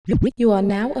You are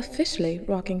now officially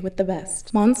rocking with the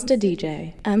best. Monster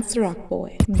DJ and Rock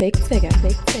Boy. Big Tigger,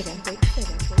 Big Tigger, Big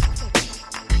Tigger, Big Tigger.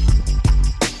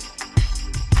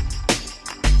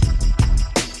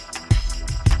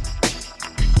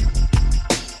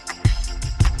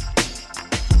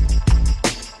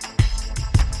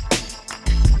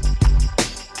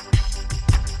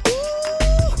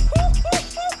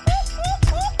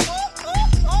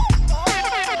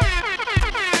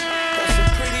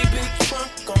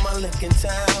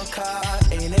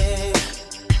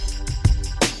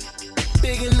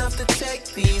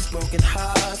 Broken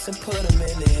hearts and put them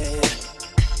in it.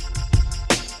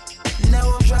 Now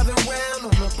I'm driving round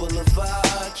on the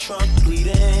boulevard, trunk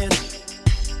bleeding.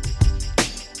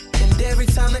 And every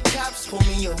time the cops pull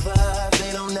me over,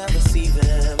 they don't ever see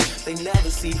them, they never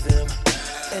see them.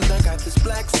 And I got this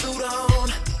black suit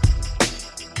on,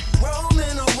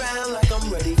 rolling around like I'm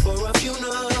ready for a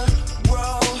funeral.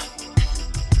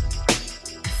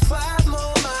 5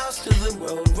 more miles till the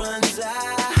road runs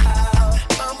out.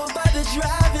 I'm about to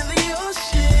drive in the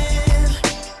ocean.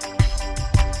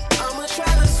 I'ma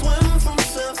try to swim from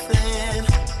something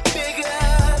bigger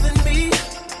than me.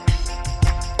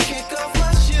 Kick off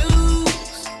my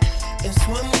shoes and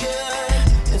swim good,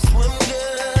 and swim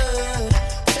good.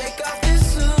 Take off this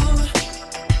suit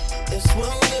and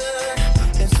swim good,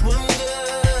 and swim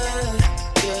good,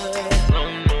 yeah.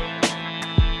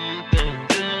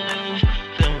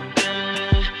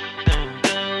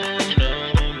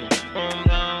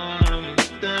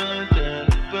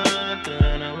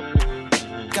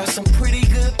 Some pretty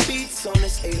good beats on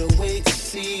this 808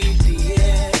 CD,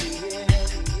 yeah.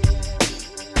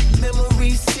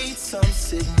 Memory seats I'm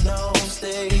sitting on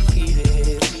stay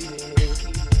heated.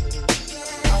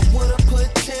 I would've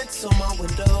put tents on my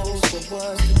windows, but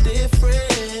what's the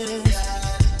difference?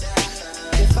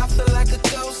 If I feel like a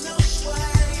ghost,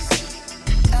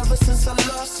 ever since I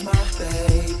lost my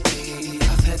baby,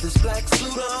 I've had this black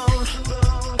suit on,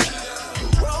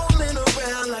 rolling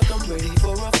around like I'm ready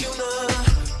for a funeral.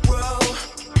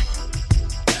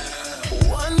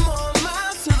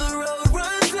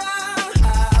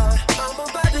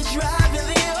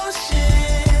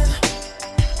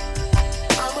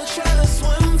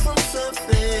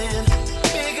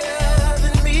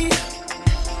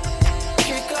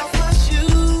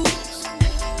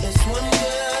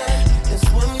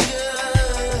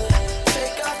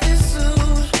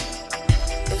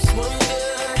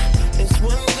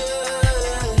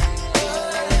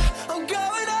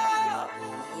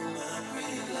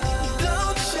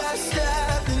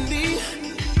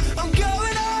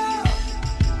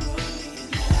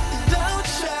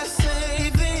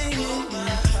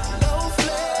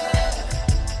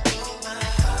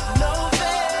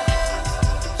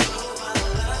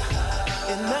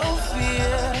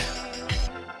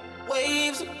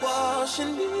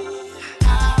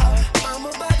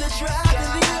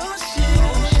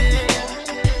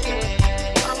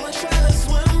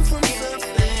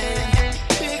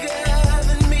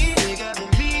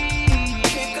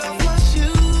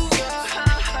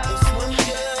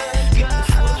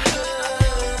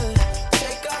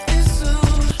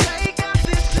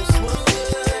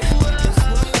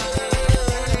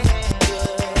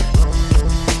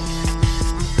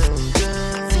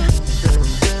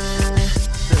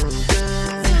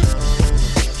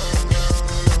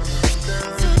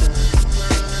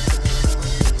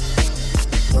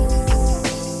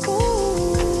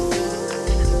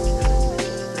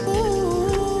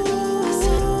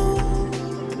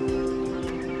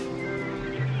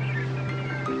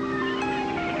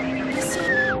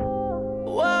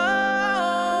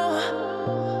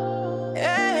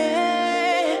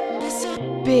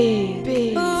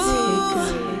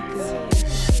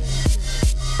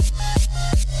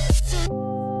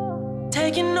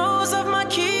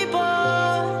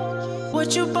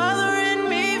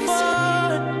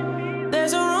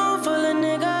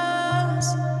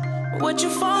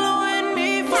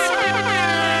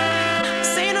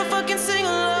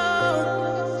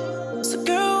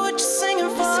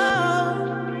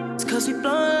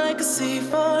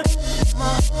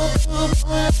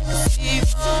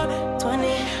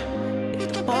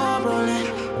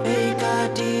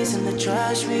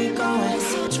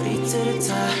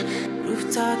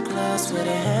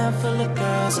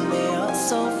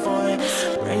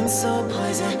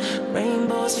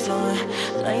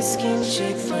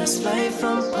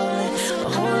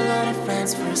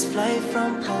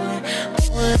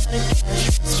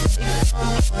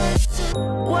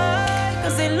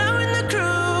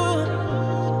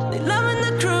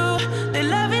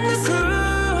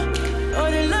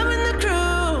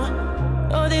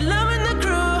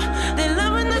 They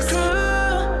loving the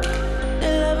crew.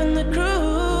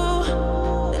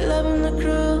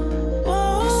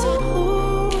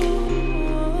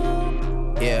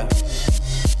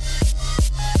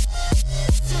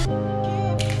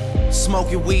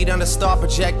 Smoking weed under star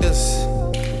projectors.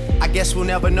 I guess we'll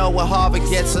never know what Harvard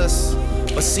gets us.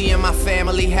 But seeing my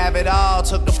family have it all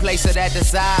took the place of that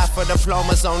desire for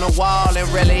diplomas on the wall. And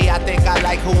really, I think I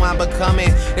like who I'm becoming.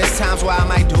 There's times where I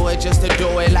might do it just to do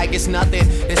it like it's nothing.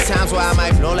 There's times where I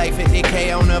might blow like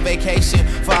 50K on a vacation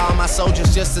for all my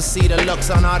soldiers just to see the looks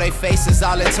on all their faces.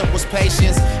 All it took was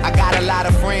patience. I got a lot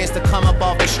of friends to come up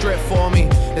off the strip for me.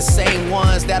 The same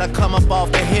ones that'll come up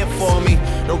off the hip for me.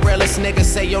 The realest niggas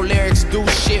say your lyrics do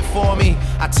shit for me.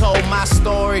 I told my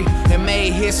story and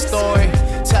made his story.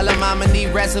 Tell him I'ma need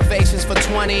reservations for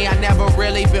 20. I never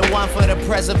really been one for the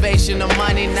preservation of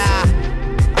money, nah.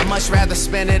 I much rather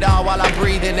spend it all while I'm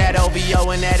breathing. That OVO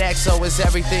and that XO is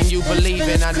everything you believe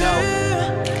in, I know.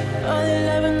 All they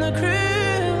love in the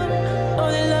crib, all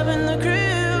they love in the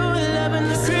crib, love in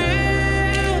the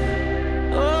crib.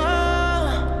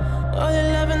 Oh, all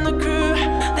they love in the crib,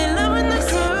 they love in the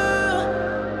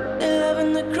crew, they love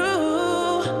in the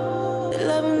crew, they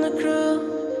love in the crew.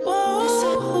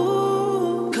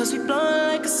 Cause we blowin'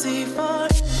 like a C4.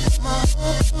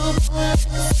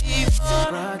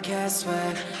 Broadcast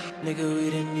swag, nigga, we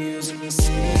didn't use in the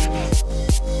city.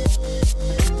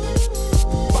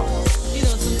 You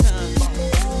know, sometimes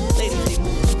ladies, they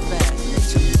move too fast, they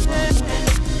jump the wrong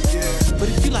way. But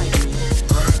if you like me,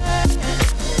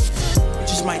 you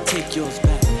just might take yours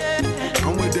back.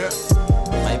 I'm with that.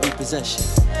 Might repossess you.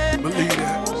 Believe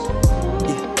that.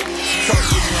 Yeah.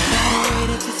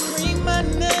 Waited to scream my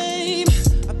name,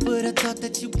 but I thought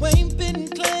that you ain't been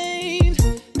claimed.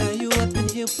 Now you up in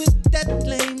here with that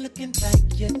flame, looking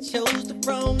like you chose the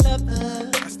wrong lover.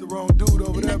 That's the wrong dude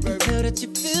over there, baby. I can tell that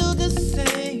you feel the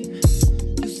same.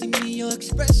 You see me, your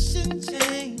expression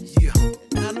change. Yeah.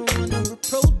 I don't wanna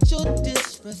reproach or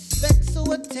disrespect, so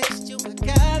I text you. I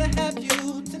gotta have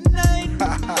you tonight.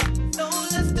 So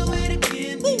let's do it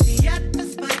again. Meet me at the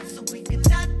spot so we can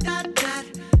dot.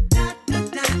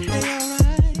 Hey,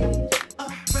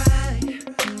 alright.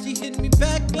 She hit me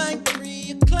back like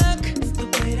 3 o'clock. It's the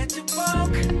way that you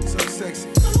walk, So sexy.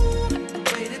 ooh, the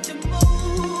way that you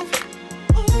move.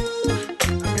 Ooh,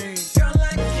 I mean, girl, I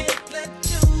can't let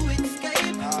you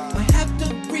escape. I have to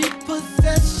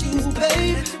repossess you,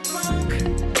 babe.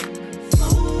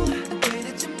 The way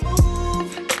that you move.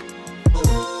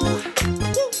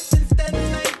 Ooh, since that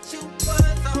night you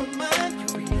was on mine, you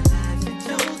realize you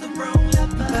chose the wrong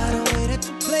lover. By the way that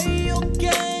you play your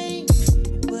game,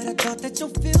 but I thought that your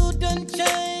feel done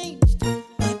changed.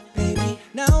 But baby,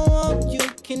 now all you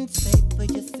can say for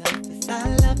yourself is I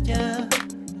love ya.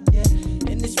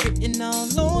 Yeah, and it's written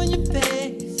all on your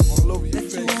face. all over your That you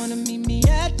face. wanna meet me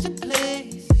at your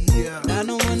place. Yeah. I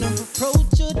don't wanna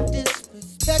reproach or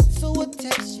disrespect, so I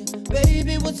text you,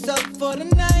 baby, what's up for the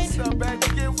night? What's up, baby?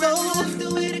 Get with So me. let's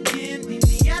do it again. Meet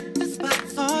me at the spot.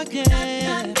 So okay. Hey,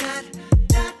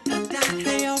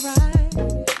 alright.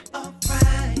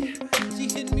 She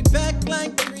hit me back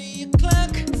like 3 o'clock.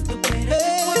 It's the way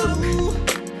that you move.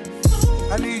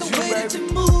 I need The you, way that baby.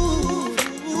 you move.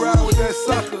 You ride with that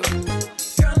sucker.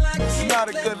 Girl, I It's can't not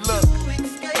a let good you look.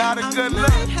 escape. Not a good I look.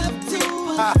 might have to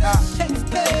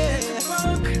Shakespeare.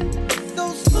 So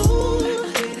smooth. The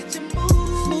way that you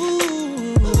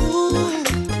move.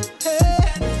 Hey.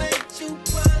 That night you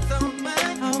was on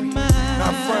mine.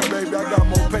 Not front, baby. I got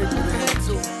more paper than him,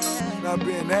 too. Not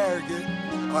being arrogant.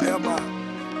 Or am I?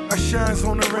 I shines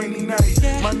on a rainy night.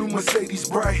 My new Mercedes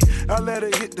bright. I let her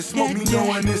hit the smoke, me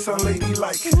knowing it's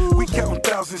unladylike. We count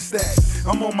 1,000 stacks.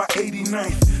 I'm on my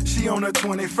 89th. She on her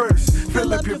 21st.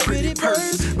 Fill up your pretty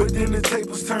purse. But then the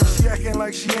tables turn. She acting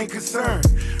like she ain't concerned.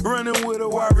 Running with a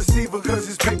wide receiver cause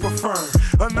it's paper firm.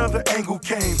 Another angle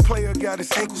came. Player got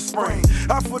his ankle sprained.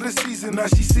 Out for the season, now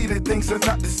she see that things are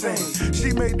not the same.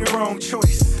 She made the wrong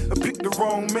choice. I picked the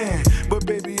wrong man. But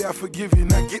baby, I forgive you.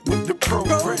 Now get with the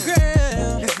program.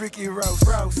 It's Ricky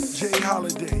Rouse, Jay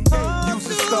Holiday. You's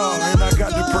a star, and I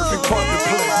got the perfect part to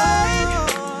play.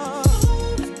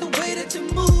 The way that you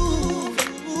move.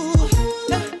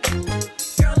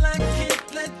 Girl, I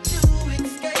can't let you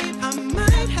escape. I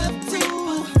might have to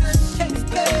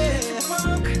Shakespeare.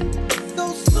 So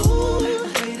smooth. The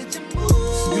way that you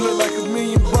move. You look like $1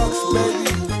 million, baby.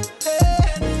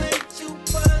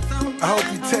 I hope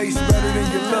you taste better than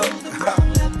you look.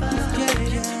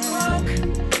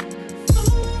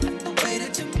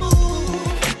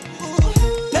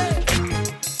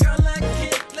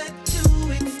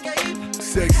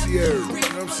 Sexy air. You know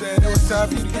what I'm saying? It was time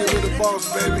for you to get rid of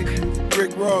boss, baby.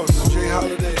 Rick Ross, Jay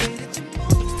Holiday. It's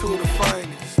two of the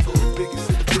finest, two of the biggest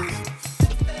in the business.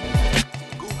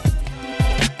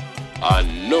 I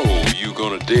know you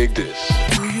gonna dig this.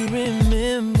 Do you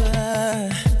remember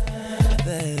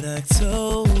that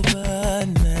October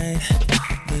night?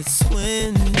 That's when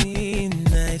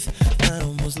I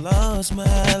almost lost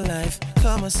my life.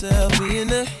 Caught myself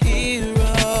being a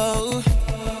hero,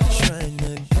 trying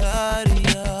to guard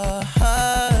your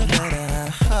heart. Matter how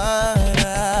hard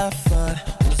I fought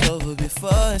was over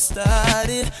before it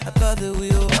started. I thought that we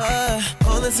were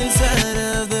on the same side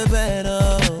of the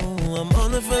battle. I'm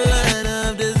on the front line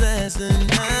of disaster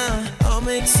now. All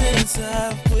makes sense,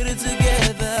 I put it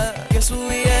together. Guess what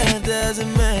we have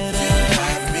doesn't matter. You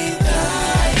have me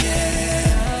dying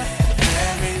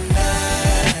every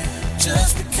night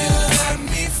just because of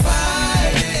me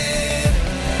fighting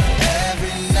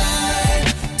every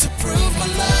night to prove my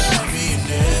love. You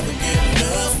never get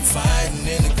enough. I'm fighting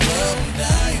in the club, I'm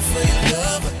dying for your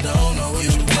love. I don't know what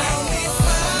you want me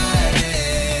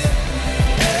fighting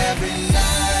every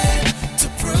night to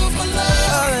prove my love.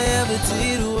 All I ever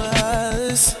did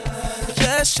was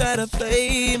just try to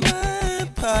play my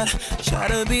part, try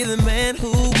to be the man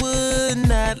who would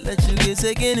not let you get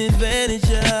taken advantage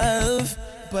of.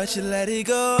 But you let it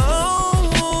go,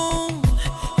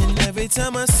 and every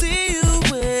time I see you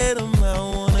with him, I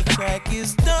wanna crack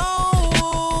his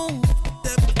dome.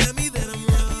 Tell me that I'm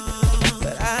wrong,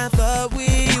 but I thought we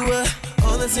were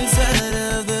on the same side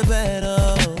of the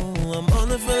battle. I'm on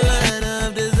the front line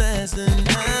of disaster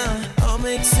now. All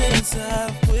makes sense,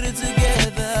 I put it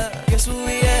together. Guess what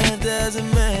we have doesn't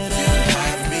matter. You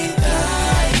have me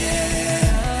dying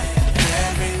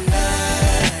every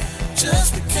night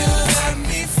just because of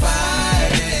me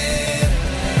fighting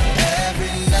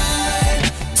every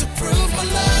night to prove my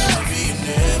love. You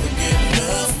never get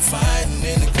enough. I'm fighting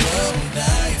in the club, I'm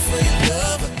dying for your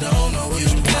love. I don't know what you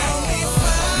want me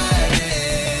fighting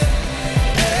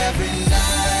every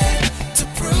night to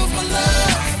prove my love.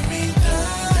 Me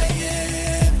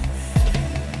dying,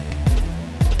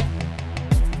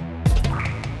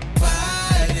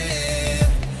 fighting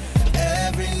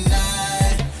every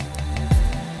night,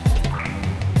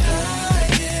 dying,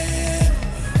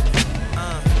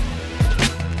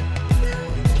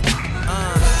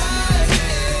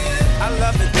 I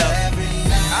love it though.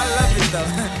 I love it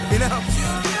though. You know?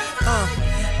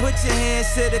 Put your hands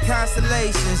to the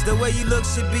constellations. The way you look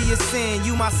should be a sin.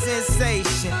 You my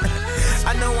sensation.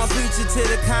 I know I'm preaching to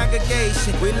the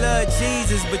congregation. We love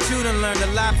Jesus, but you done learned a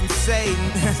lot from Satan.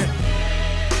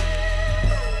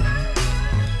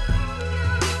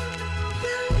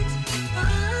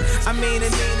 I mean,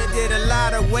 Anina did a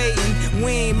lot of waiting.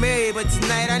 We ain't married, but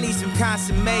tonight I need some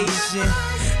consummation.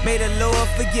 May the Lord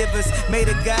forgive us, may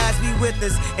the gods be with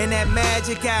us. In that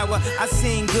magic hour, I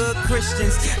seen good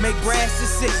Christians make brash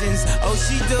decisions. Oh,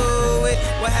 she do it,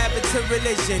 what happened to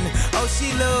religion? Oh,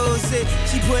 she lose it,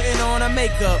 she putting on her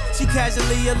makeup. She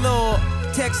casually allured,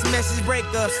 text message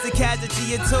breakups, the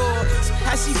casualty of tours.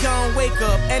 How she gon' wake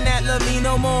up and not love me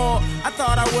no more? I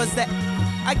thought I was that,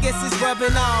 I guess it's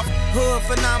rubbing off. Hood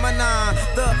phenomenon,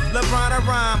 the LeBron of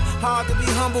rhyme. Hard to be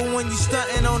humble when you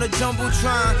stuntin' on a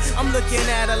jumbotron. I'm looking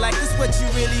at her like, this what you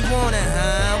really wanted,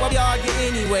 huh? Why we argue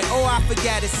anyway? Oh, I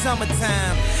forgot it's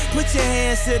summertime. Put your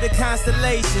hands to the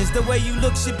constellations. The way you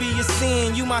look should be a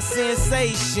sin. You my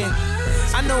sensation.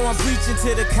 I know I'm preaching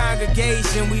to the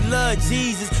congregation. We love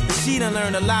Jesus, but she done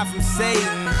learned a lot from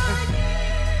Satan.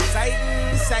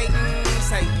 Satan, Satan,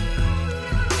 Satan.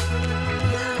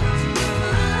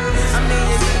 I mean,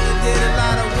 you did a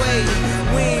lot of waiting.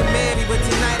 We ain't married, but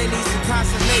tonight it needs some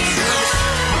consolation.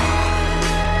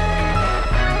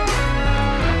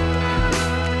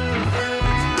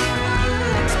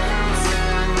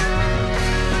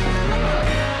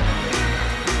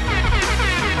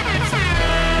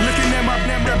 Looking at my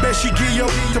blam, I bet she give your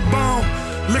the bone.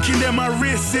 Looking at my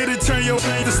wrist, it'll turn your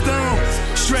to stone.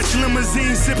 Stretch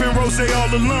limousine, sipping rosé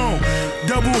all alone.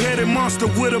 Double-headed monster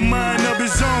with a mind of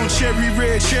his own. Cherry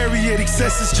red chariot,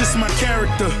 excess is just my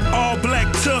character. All black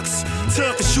tux,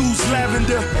 shoes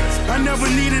lavender. I never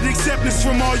needed acceptance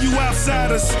from all you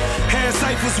outsiders. Had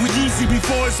ciphers with Yeezy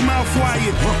before his mouth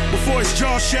wired. Before his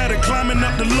jaw shattered, climbing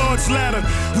up the Lord's ladder.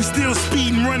 We still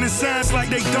speeding, running signs like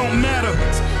they don't matter.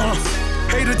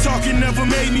 Hater talking never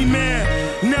made me mad.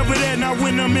 Never that, not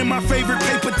when I'm in my favorite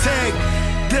paper tag.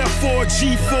 Therefore,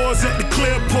 G4s at the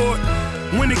Clearport.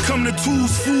 When it come to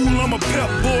tools, fool, I'm a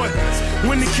pep boy.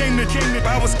 When it came to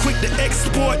I was quick to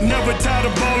export. Never tired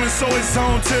of ballin', so it's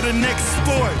on to the next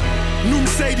sport. New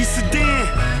Mercedes sedan,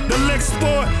 the Lex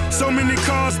Sport. So many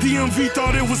cars, DMV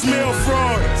thought it was mail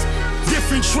fraud.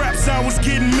 Different traps I was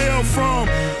getting mail from.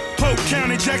 Polk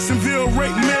County, Jacksonville,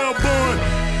 Rake, Melbourne.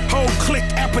 Whole click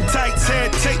appetites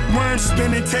had tapeworms.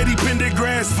 Spinning Teddy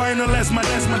Pendergrass, final as my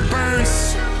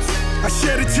burns. I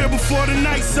shed a tear before the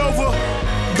night's over.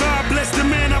 God bless the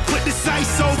man I put the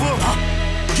sights over.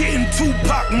 Getting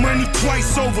Tupac money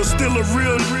twice over. Still a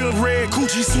real red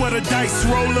Gucci sweater dice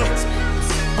roller.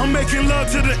 I'm making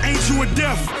love to the angel of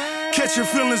death. Catching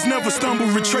feelings, never stumble,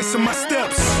 retracing my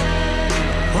steps.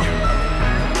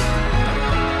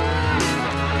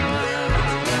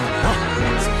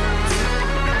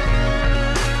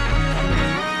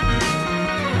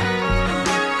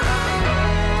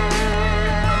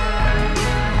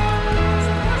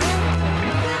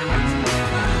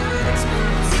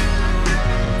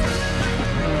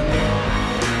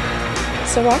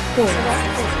 Ciroc Boy.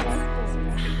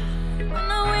 When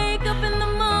I wake up in the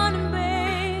morning,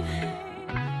 babe,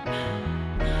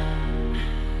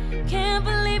 can't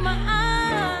believe my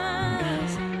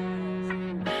eyes.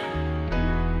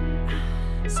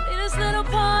 Sweetest little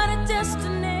part of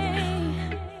destiny.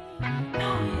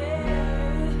 Oh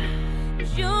yeah,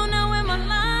 'cause you know in my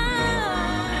life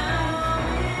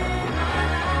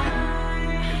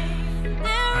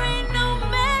there ain't no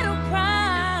metal prize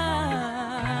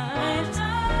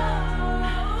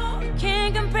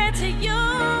can't compare to you.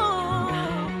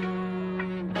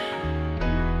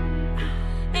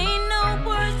 Ain't no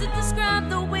words to describe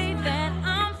the way that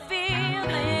I'm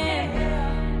feeling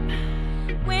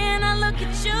when I look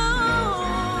at you.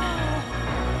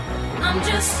 I'm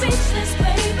just speechless,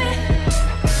 baby.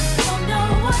 Don't know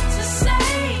what to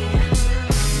say.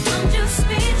 I'm just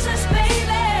speechless,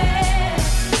 baby.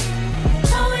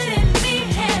 Poet in me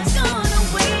has gone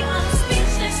away. I'm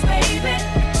speechless, baby.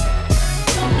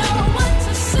 Don't know what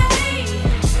to say.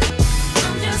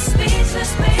 I'm just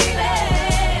speechless, baby.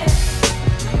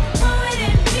 Poet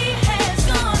in me has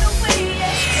gone away.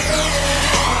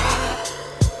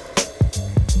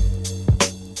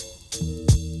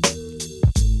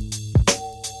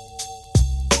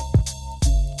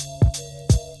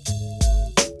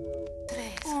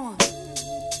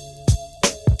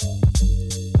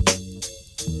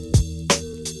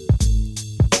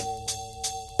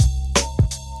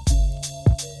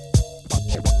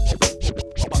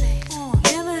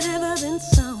 Never ever been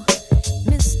so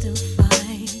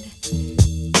mystified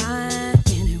by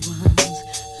anyone's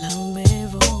love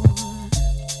before.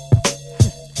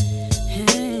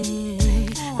 Hey,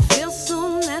 it feels so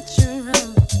natural.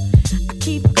 I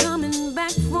keep coming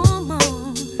back for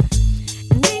more.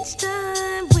 And each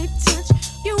time we touch,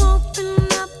 you open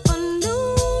up a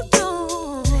new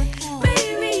door.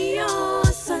 Baby,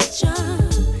 you're such a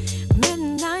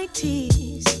midnight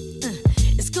tease.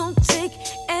 It's gonna take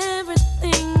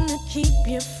everything to keep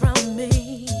you from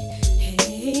me.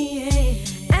 Hey,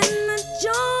 and the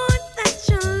joy that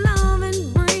your loving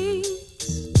brings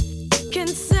can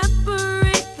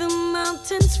separate the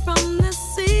mountains from the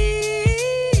sea.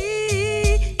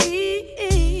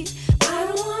 I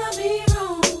don't wanna be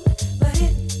wrong, but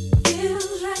it feels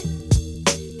right.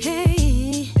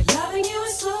 Hey, loving you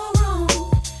is so wrong.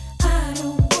 I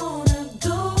don't wanna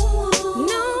go on.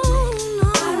 No,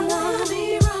 I don't wanna be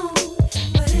wrong,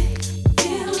 but it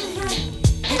feels right.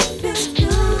 It feels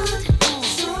good,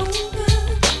 so good,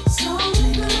 so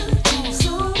good,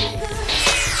 so good.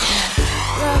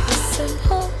 Love was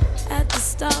simple at the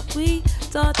start. We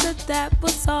thought that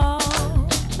was all.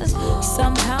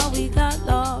 Somehow we got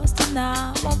lost in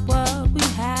our what we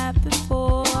had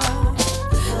before.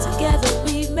 Together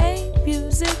we made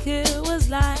music. It was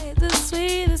like the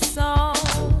sweetest song.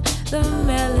 The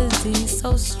melody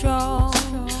so strong.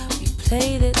 We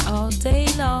played it all day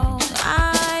long.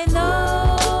 I know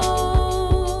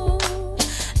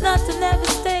nothing ever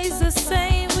stays the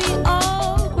same. We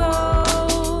all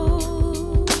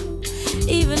grow.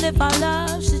 Even if our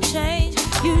love should change,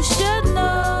 you should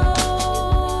know.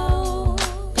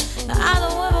 I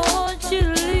don't ever want you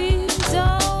to leave.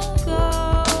 Don't go.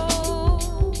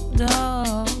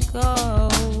 Don't go.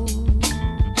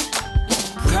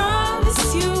 Promise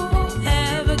you won't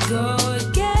ever go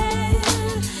again.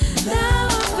 Now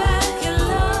we're back in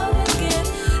love again.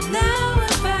 Now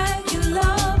we're back in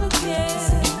love again.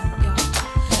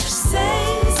 Say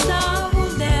this love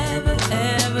will never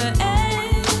ever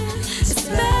end. It's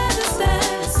better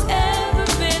than it's ever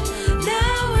been.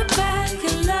 Now we're back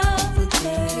in love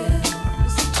again.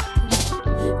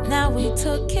 Now we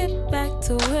took it back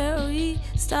to where we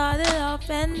started off,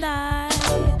 and I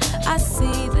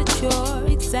see that you're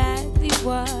exactly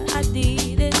what I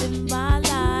needed in my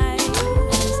life.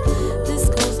 This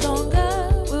goes longer,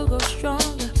 we'll go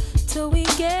stronger till we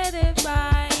get it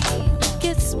right.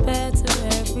 Gets better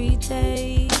every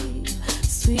day,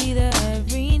 sweeter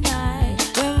every night.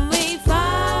 When we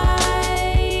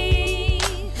fight,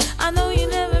 I know you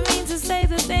never mean to say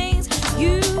the things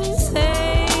you say.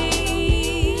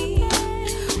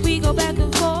 We go back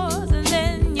and forth and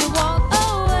then you walk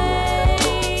away.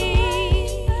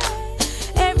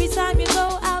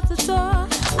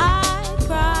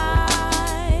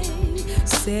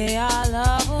 our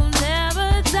love will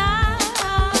never die.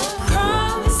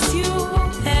 Promise you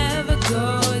won't ever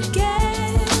go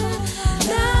again.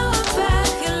 Now we're back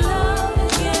in love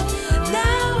again.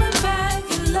 Now we're back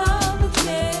in love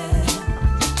again.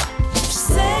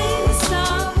 Say this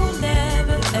love will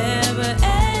never ever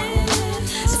end.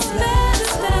 It's better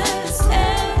than it's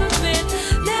ever been.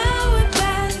 Now we're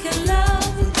back in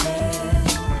love again.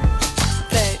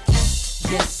 Babe,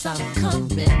 yes, I'm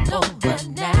coming over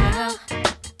now.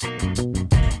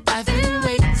 I've been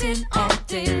waiting all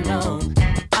day long.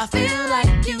 I feel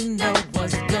like you know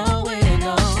what's going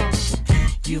on.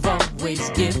 You've always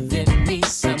given me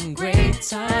some great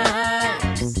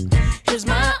times. Here's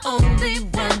my only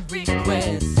one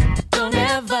request. Don't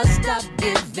ever stop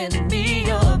giving me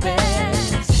your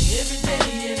best. Every day,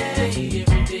 every day,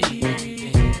 every day, every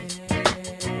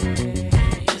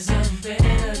day is a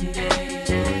better day.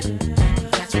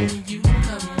 That's when you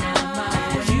come around my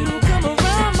way. You come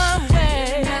around my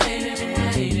way. Every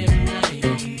night, every night,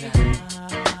 every night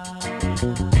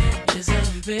is a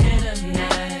better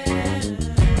night.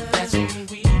 That's when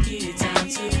we get time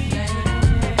to play.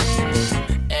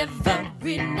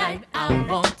 Every night I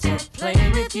want to play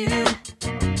with you.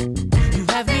 You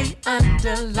have me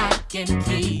under lock and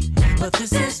key, but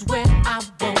this is where I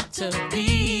want to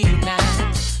be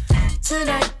now.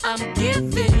 Tonight I'm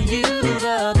giving you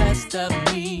the best of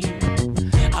me.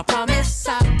 I promise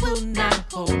I will not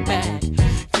hold back.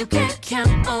 You can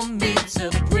count on me to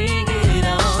bring it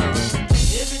on.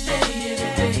 Every day,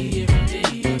 every day, every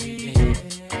day, every day.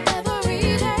 Every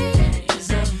day is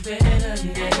a better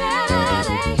day.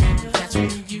 That's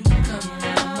when you come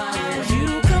around my way. You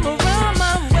come around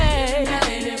my way.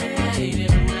 Every night, every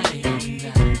night, every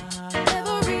night.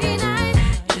 Every night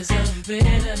is a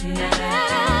better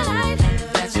night.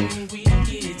 That's when we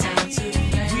get time to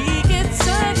play. We get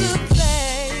time to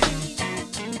play.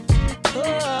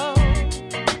 Oh,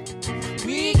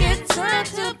 we get time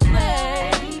to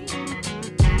play.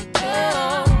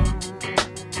 Oh,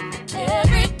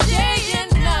 every day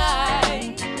and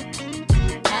night.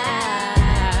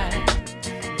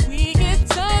 We get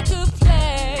time to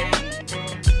play.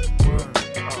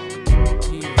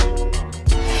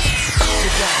 You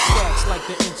got stacks like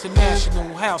the International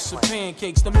House of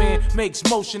Pancakes. The man makes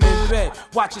motion in bed.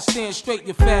 Watch it stand straight,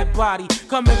 your fat body.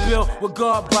 Come and build with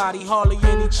guard body. Hardly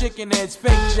any chicken heads,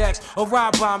 fake jacks, or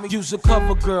ride by me. Use a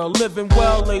cover girl, living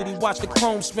well, lady. Watch the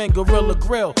chrome spin, Gorilla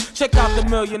Grill. Check out the $1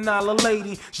 Million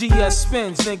Lady. GS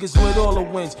spins, niggas with all the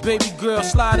wins. Baby girl,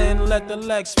 slide in, let the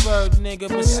legs spur, nigga,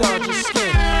 massage your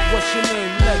skin. What's your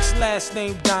name? Lex, last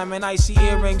name Diamond. Icy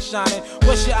earring shining.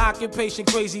 What's your occupation?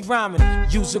 Crazy rhyming.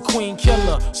 Use a queen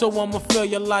killer, so I'ma feel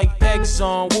you like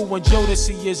Exxon. Woo and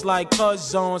Jodeci is like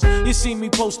cousins. You see me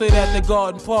posted at the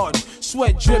garden party.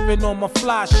 Sweat dripping on my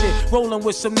fly shit. Rolling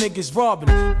with some niggas robbing.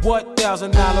 What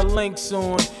 $1,000 links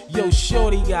on? Yo,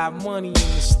 shorty got money in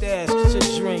the stash. Get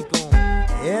your drink on.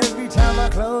 Every time I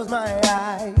close my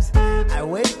eyes, I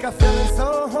wake up feeling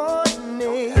so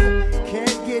horny.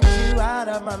 Can't get you out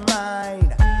of my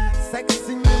mind.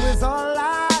 Sexing you is all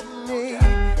I need.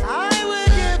 I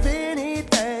would give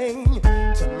anything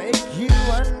to make you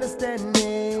understand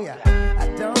me. I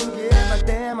don't give a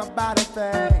damn about a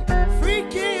thing.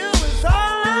 Freaking you is all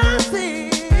I see.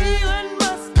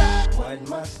 What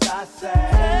must I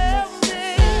say?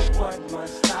 What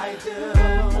must I do?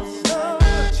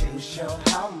 To show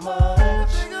how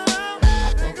much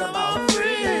I think about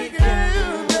freaking you.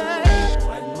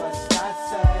 What must I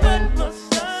say? What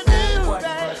must I do? What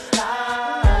must I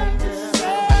do?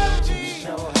 To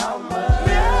show how much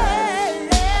I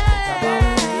think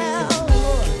about freaking you.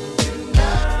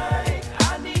 Tonight,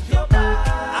 I need your body.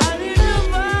 I need your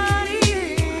body.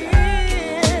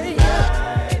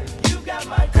 Tonight, you got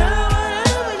my time.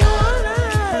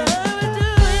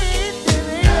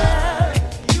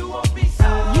 You won't be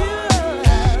sorry.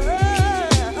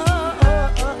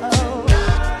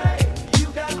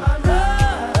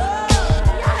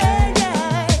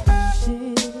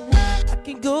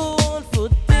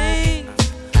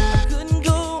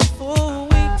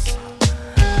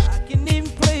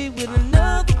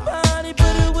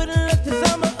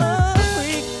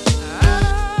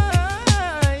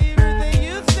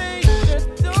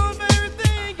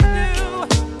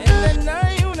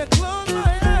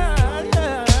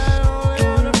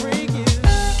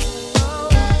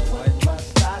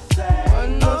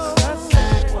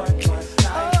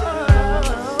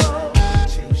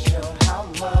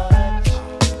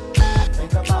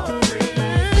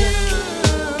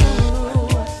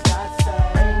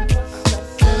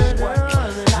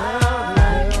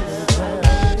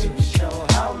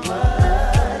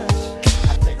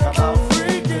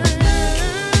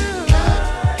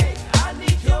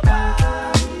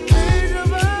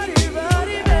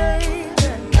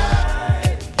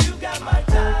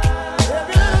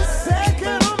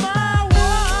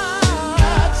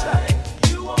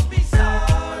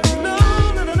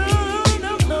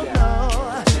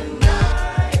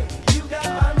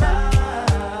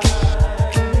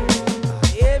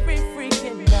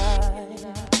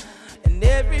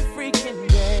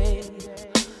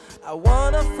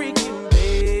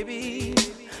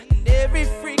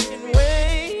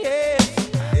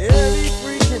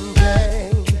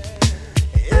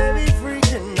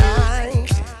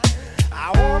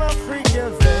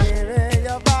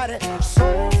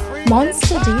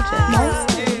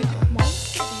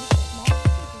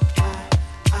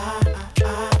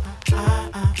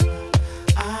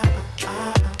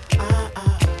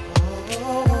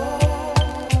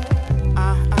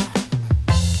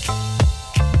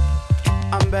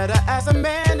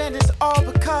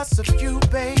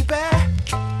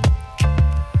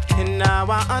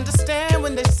 I understand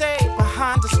when they say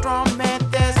behind a strong man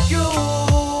there's you.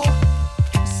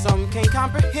 Some can't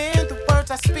comprehend the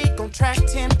words I speak on track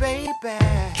 10, baby.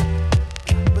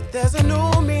 But there's a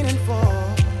new meaning for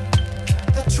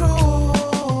the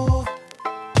truth.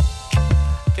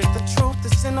 If the truth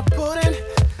is in the pudding,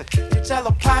 you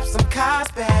jello pop some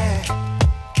Cosby.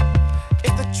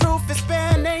 If the truth is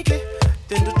bare naked,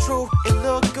 then the truth, it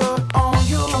look good on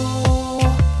you.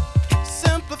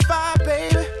 Simplify,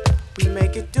 baby, we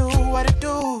make it do what it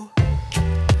do.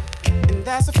 And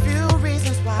that's a few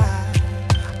reasons why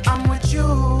I'm with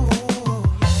you.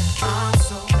 I'm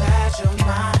so glad you're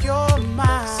mine. You're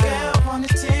mine. Scale 1 to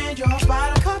 10, you're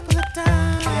about a couple of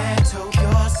times. Ghetto,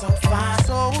 you're so fine,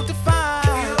 so defined.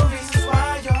 Few reasons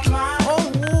why you're mine.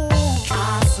 Oh,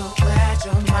 I'm so glad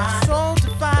you're mine. So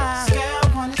defined. Scale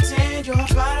 1 to 10, you're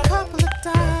about a couple of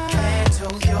times. Ghetto,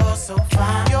 you're so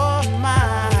fine. You're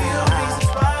mine. Few reasons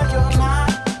why you're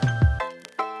mine.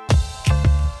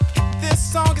 This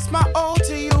song is my ode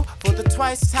to you for the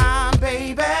twice time,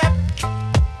 baby.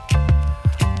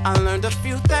 I learned a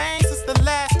few things since the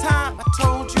last time I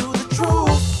told you the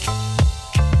truth.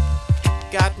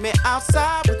 Got me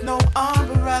outside with no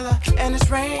umbrella and it's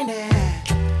raining,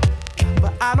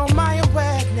 but I don't mind your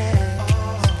wetness.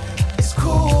 It's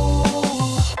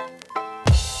cool.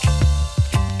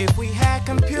 If we had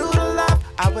computer love,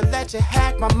 I would let you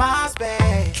hack my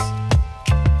MySpace.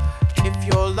 If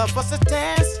your love was a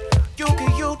dance, you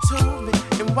can YouTube me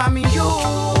and why me you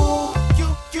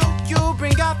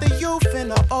bring out the youth in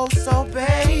the oh so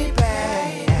baby.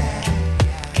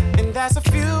 And that's a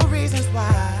few reasons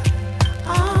why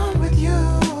I'm with you.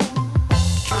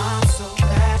 I'm so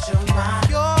glad you're mine.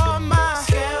 You're mine.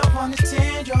 Scale 1 to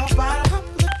 10, you're about a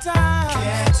couple of times.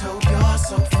 Ghetto, you're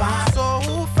so fine,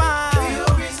 so fine.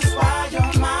 Few reasons why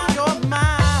you're mine. You're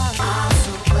mine. I'm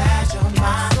so glad you're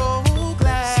mine. So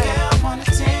glad. Scale 1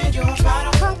 to 10, you're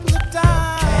about a couple of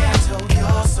times. Ghetto,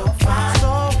 you're so fine,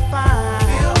 so fine.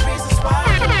 Few reasons why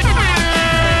you're mine.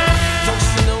 Don't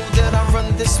you know that I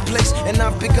run this place and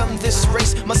I've begun this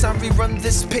race? Must I rerun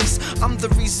this pace? I'm the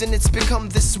reason it's become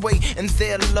this way, and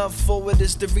their love for it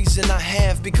is the reason I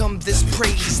have become this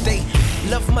praise. They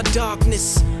love my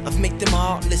darkness, I've made them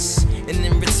heartless, and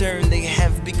in return they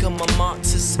have become my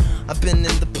martyrs. I've been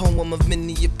in the poem of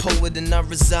many a poet, and I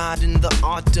reside in the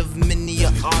art of many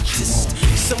a artist.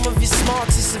 Some of your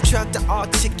smartest have tried to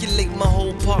articulate my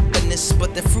whole partnerness,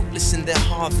 but they're fruitless in their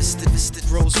harvest. It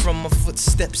rose from my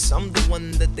footsteps. I'm the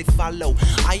one that they follow.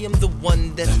 I am the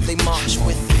one that they march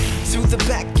with. Through the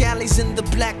back alleys and the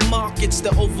black markets, the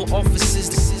Oval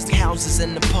Offices, the houses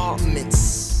and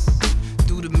apartments.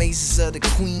 Through the mazes of the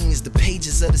queens, the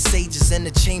pages of the sages, and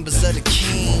the chambers of the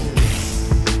kings.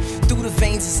 Through the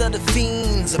veins of the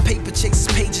fiends, a paper chases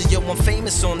pages, yo, I'm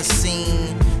famous on the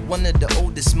scene. One of the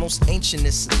oldest, most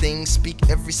ancientest things. Speak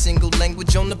every single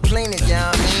language on the planet,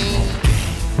 yeah, I mean.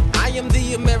 I am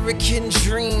the American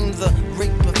dream, the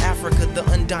rape of Africa, the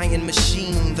undying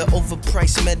machine, the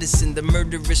overpriced medicine, the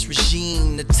murderous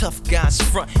regime, the tough guys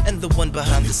front and the one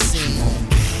behind the scene.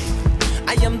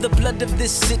 I am the blood of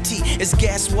this city, it's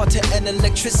gas, water, and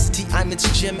electricity. I'm its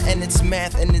gem and its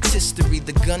math and its history,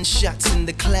 the gunshots in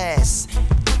the class,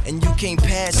 and you can't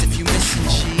pass if you missing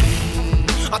G.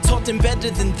 I taught them better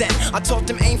than that. I taught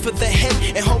them aim for the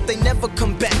head and hope they never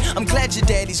come back. I'm glad your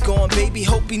daddy's gone, baby,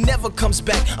 hope he never comes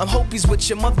back. I hope he's with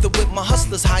your mother, with my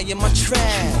hustlers high in my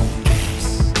trap.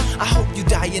 I hope you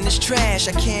die in this trash.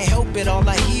 I can't help it, all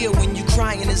I hear when you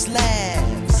crying is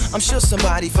laughs. I'm sure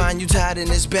somebody find you tied in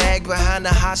this bag behind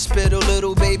the hospital,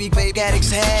 little baby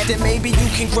addicts had. Then maybe you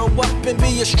can grow up and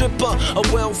be a stripper, a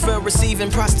welfare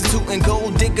receiving prostitute and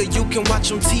gold digger. You can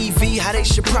watch on TV how they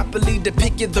should properly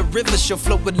depict you. The river shall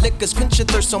flow with liquors, quench your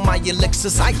thirst on my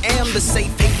elixirs. I am the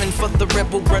safe haven for the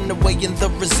rebel, runaway and the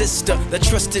resistor, the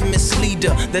trusted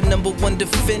misleader, the #1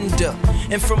 defender.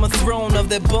 And from a throne of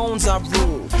their bones I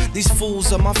rule. These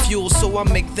fools are my fuel, so I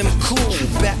make them cool.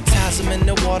 Baptize them in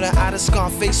the water out of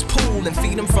Scarface pool, and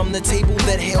feed them from the table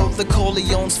that held the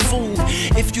Corleone's food.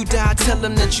 If you die, tell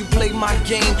them that you play my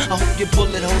game. I hope your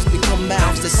bullet holes become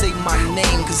mouths that say my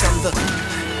name, cause I'm the...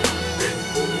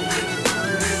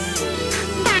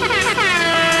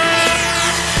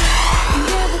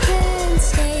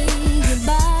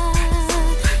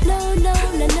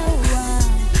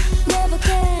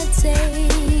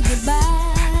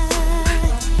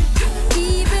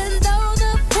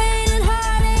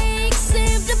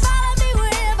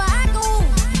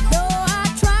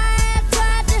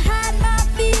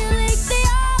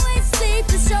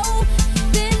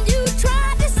 Then you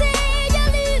tried to say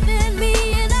you're leaving me.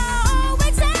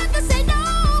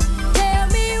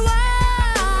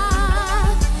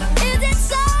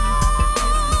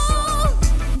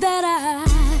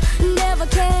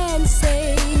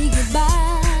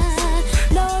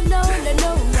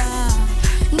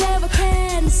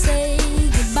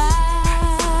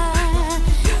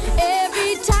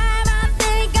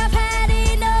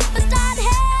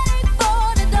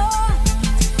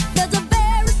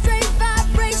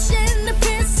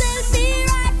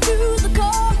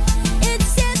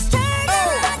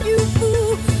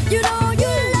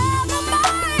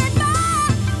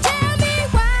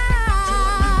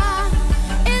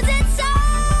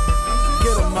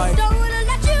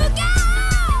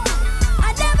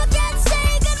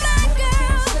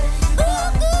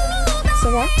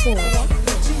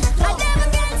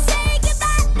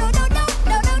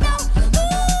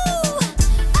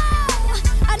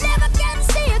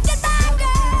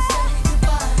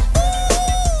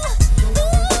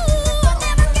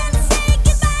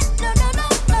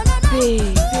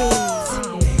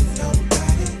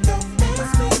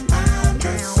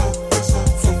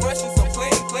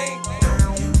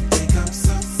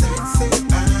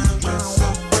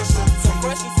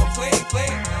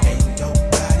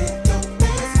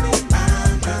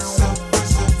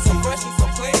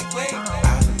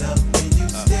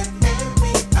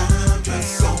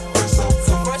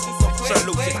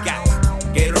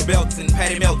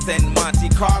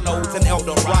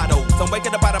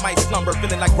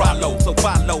 feeling like Rollo, so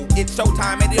follow. It's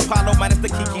showtime at the Apollo minus the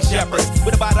Kiki Shepherds.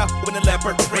 With about a with a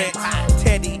leopard print.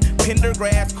 Teddy,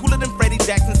 Pendergrass, cooler than Freddie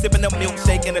Jackson, sipping a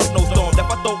milkshake in a snowstorm.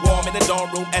 Left I throw warm in the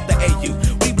dorm room at the AU.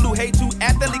 We blew hate you,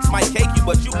 athletes might cake you,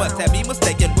 but you must have me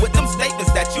mistaken with them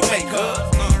statements that you make,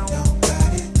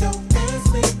 Nobody don't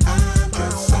ask me, I'm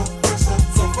just so fresh,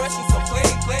 so fresh and so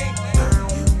clean, clean.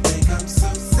 You think I'm so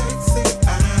sexy,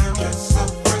 I'm just so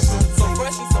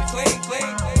fresh and so clean, clean.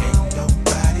 Ain't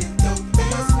nobody don't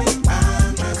ask me,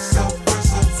 I'm just so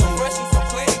fresh and so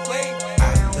clean, clean. I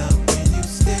love when you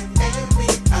stare at me,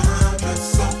 I'm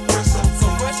just so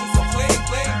fresh and so clean,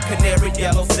 clean. Canary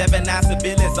yellow, 7 9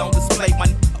 civilians on display. My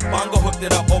bongo hooked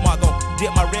it up, oh my god.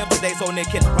 Dip my rim today so they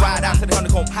can ride out to the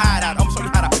honeycomb hide out. I'ma show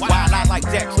you how to wild out like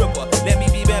Jack Tripper. Let me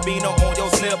be Bambino on your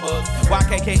slippers,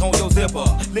 YKK on your zipper.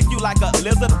 Lick you like a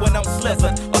lizard when I'm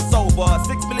slizzard or sober.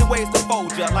 6 million ways to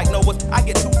fold ya. Like Noah's, I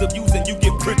get 2s of views and you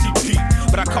get pretty deep.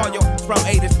 But I call your from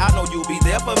 80s, I know you'll be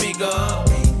there for me, girl.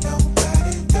 Ain't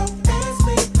nobody don't ask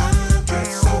me, I'm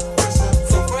just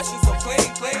so fresh and so clean,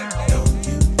 clean. Don't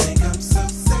you think I'm so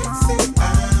sexy,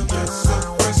 I'm just so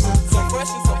fresh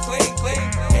and so clean, clean.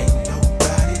 Ain't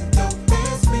nobody don't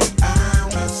ask me, I'm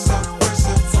just so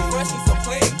fresh and so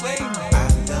clean, clean. I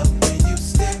love when you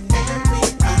stare at me,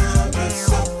 I'm just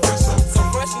so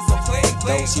fresh and so clean,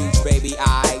 clean. Those huge baby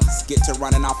eyes get to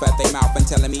running off at their mouth and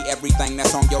telling me everything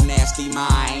that's on your nasty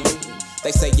mind.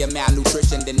 They say you're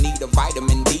malnutrition, then need a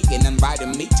vitamin D and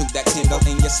inviting me to that tingle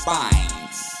in your spine.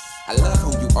 I love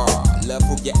who you are, love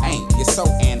who you ain't. You're so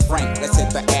Anne Frank. Let's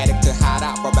hit the attic to hide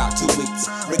out for about 2 weeks.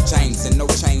 Rick James and no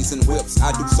chains and whips.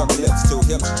 I do suck lips till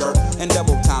hips jerk. And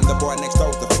double time, the boy next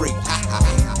door's the freak. Ha ha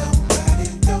ha. Nobody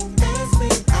don't ask me,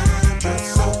 I'm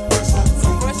just so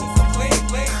fresh and so clean,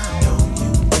 clean. Don't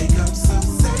you think I'm so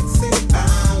sexy,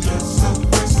 I'm just so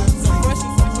fresh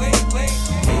and so clean, clean.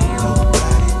 Ain't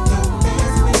nobody don't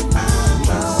ask me, I'm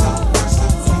just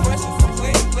so fresh and so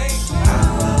clean, clean. I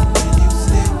love when you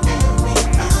stare at me,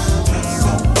 I'm just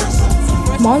so fresh and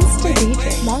so Monster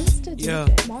DJ, Monster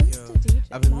DJ, Monster DJ.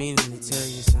 I've been meaning to tell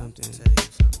you something.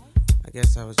 I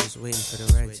guess I was just waiting for the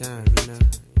right time, you know.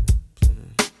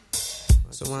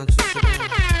 So why don't you sit down?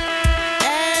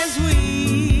 As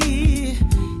we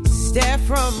stare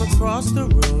from across the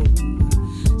room,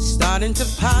 starting to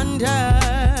ponder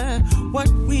what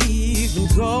we've been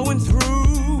going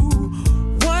through.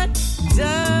 What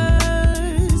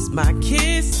does my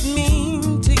kiss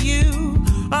mean to you?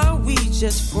 Are we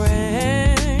just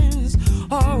friends,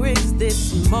 or is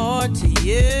this more to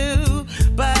you?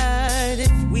 But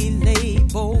if we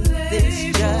label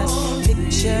this, just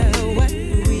picture what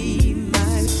we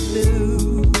might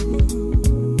lose.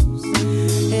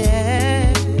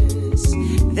 Yes,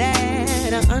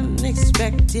 that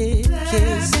unexpected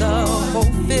kiss, the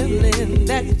whole feeling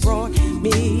that brought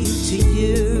me to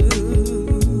you.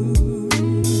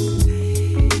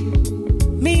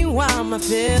 Meanwhile, my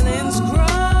feelings grow.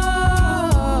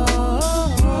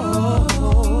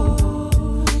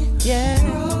 Yeah.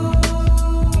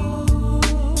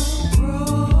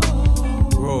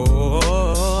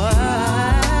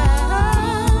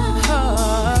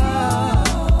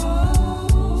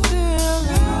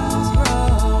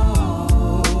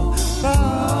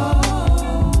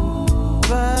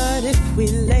 But if we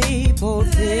label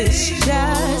this,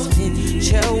 just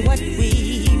picture what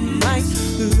we might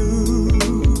lose.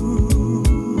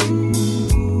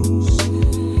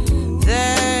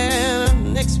 That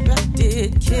unexpected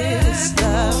kiss,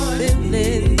 the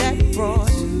feeling that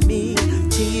brought me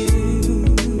to you.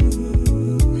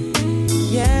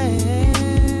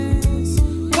 Yes.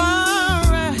 Why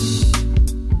rush?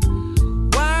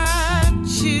 Why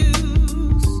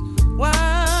choose? Why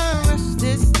rush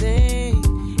this thing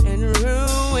and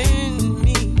ruin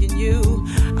me and you?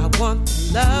 I want the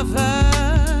lover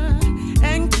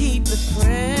and keep it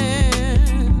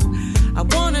friend. I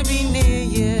wanna be near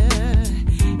you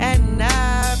and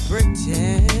not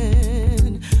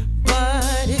pretend.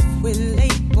 But if we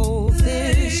label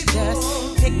this,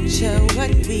 just picture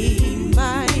what we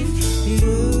might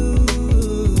lose.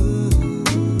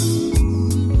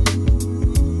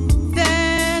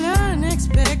 That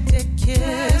unexpected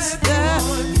kiss, the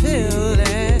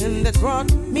feeling that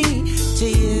brought me to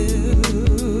you.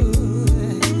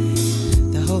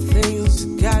 The whole thing's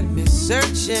got me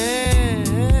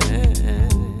searching.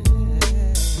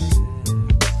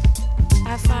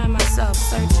 I find myself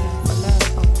searching for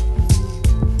love.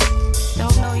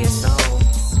 Don't know your soul,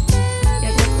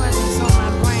 yet your presence on my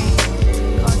brain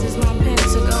causes my pen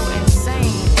to go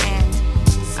insane. And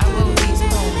I wrote these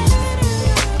poems.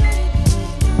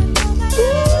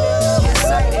 Your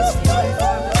sight is few and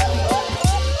far between.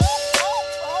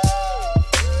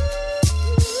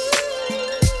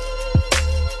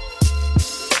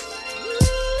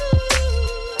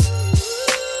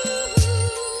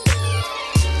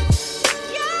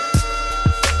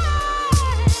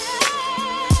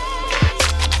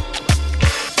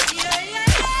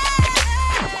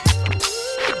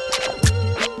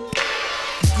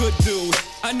 good dude.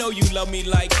 I know you love me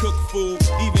like cook food,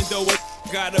 even though it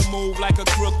gotta move like a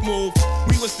crook move.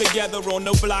 We was together on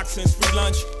the block since free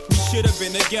lunch. We should have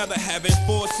been together having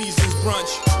 4 seasons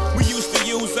brunch. We used to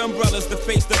use umbrellas to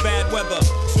face the bad weather.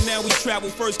 So now we travel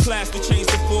first class to change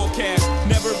the forecast.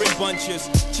 Never in bunches,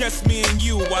 just me and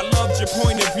you. I loved your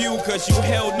point of view cause you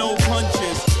held no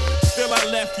punches. Still I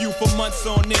left you for months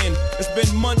on end. It's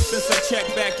been months since I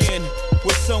checked back in.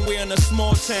 We're somewhere in a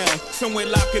small town, somewhere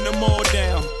locking them all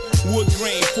down. Wood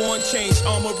grain, foreign change,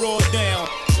 armor all down.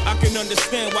 I can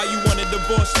understand why you want a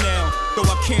divorce now, though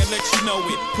I can't let you know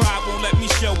it. Pride won't let me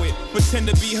show it. Pretend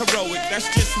to be heroic, that's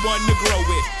just one to grow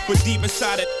it. But deep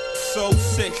inside it, so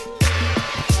sick.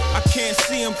 I can't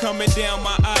see him coming down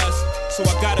my eyes, so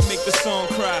I gotta make the song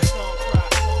cry.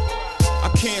 I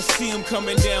can't see him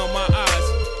coming down my eyes,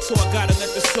 so I gotta let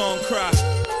the song cry.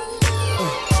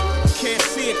 I can't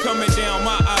see it coming down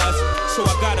my eyes, so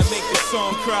I gotta make the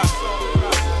song cry.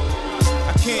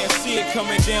 I can't see it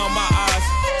coming down my eyes,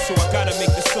 so I gotta make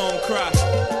the song cry.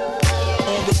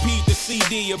 On repeat the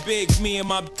CD of Biggs, me and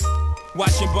my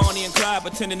watching Bonnie and Clyde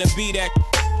pretending to be that.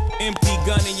 Empty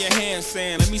gun in your hand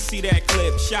saying, let me see that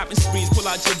clip. Shopping sprees, pull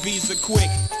out your visa quick.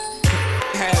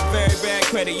 Had very bad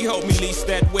credit, you helped me lease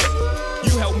that whip.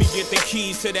 You helped me get the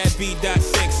keys to that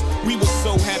B.6. We were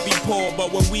so happy poor,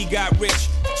 but when we got rich,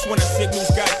 that's when our signals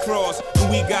got crossed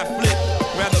and we got flipped.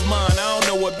 Rather mine, I don't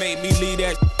know what made me leave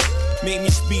that. Made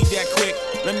me speed that quick.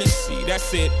 Let me see,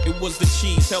 that's it. It was the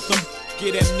cheese. Help them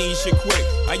get amnesia quick.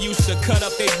 I used to cut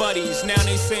up their buddies. Now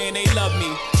they saying they love me.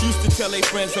 Used to tell their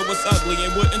friends I was ugly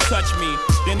and wouldn't touch me.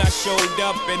 Then I showed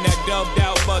up in that dubbed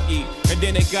out buggy. And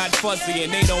then it got fuzzy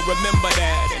and they don't remember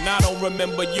that. And I don't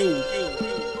remember you.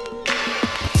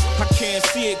 I can't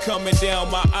see it coming down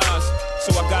my eyes,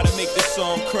 so I gotta make this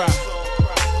song cry.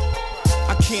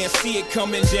 I can't see it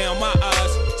coming down my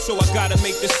eyes, so I gotta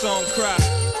make this song cry.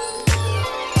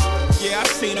 Yeah, I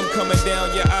seen them coming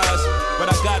down your eyes, but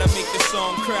I gotta make this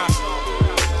song cry.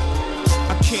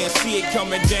 I can't see it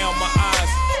coming down my eyes,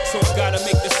 so I gotta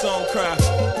make this song cry.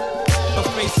 A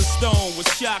face of stone was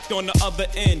shocked on the other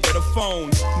end of the phone.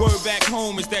 Word back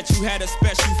home is that you had a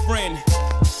special friend.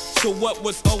 So what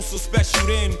was oh so special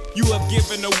then? You have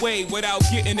given away without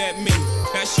getting at me.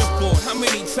 That's your fault. How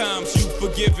many times you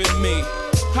forgiven me?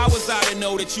 How was I to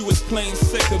know that you was plain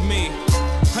sick of me?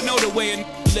 I know the way a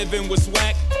living was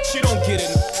whack. She don't get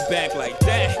it back like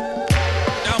that.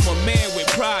 I'm a man with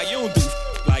pride. You don't do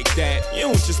like that. You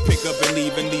don't just pick up and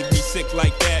leave me sick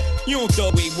like that. You don't throw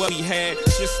away what he had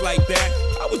just like that.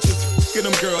 I was just f***ing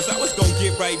them girls. I was gonna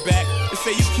get right back. They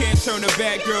say you can't turn a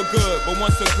bad girl good, but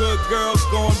once a good girl's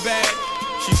gone bad,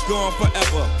 she's gone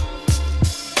forever.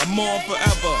 I'm on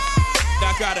forever.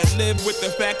 I gotta live with the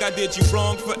fact I did you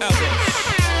wrong forever.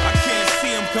 I can't see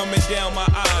him coming down my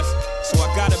eyes, so I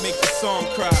gotta make the song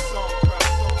cry.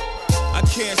 I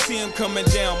can't see him coming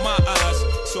down my eyes,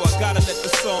 so I gotta let the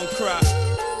song cry.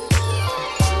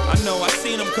 I know I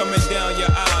seen him coming down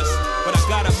your eyes, but I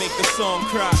gotta make the song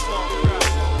cry.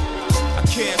 I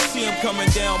can't see him coming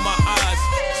down my eyes,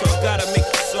 so I gotta make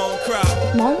the song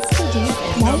cry. Monster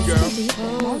DJ, Monster DJ,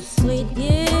 oh, sweet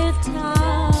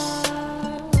guitar,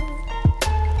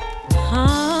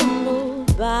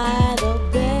 humbled by the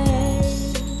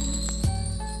bass.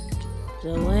 So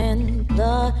when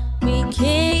the beat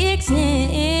kicks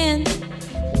in,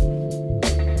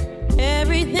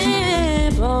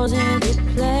 everything falls into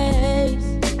place,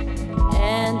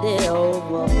 and it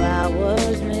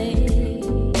overpowers me.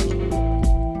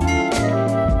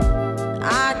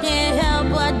 I can't help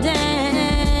but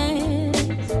dance.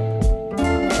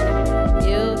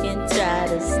 You can try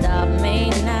to stop me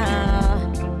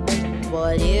now,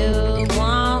 but you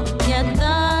won't get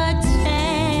the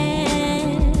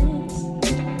chance.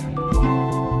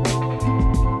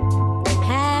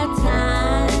 Have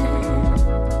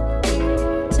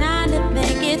time to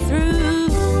think it through.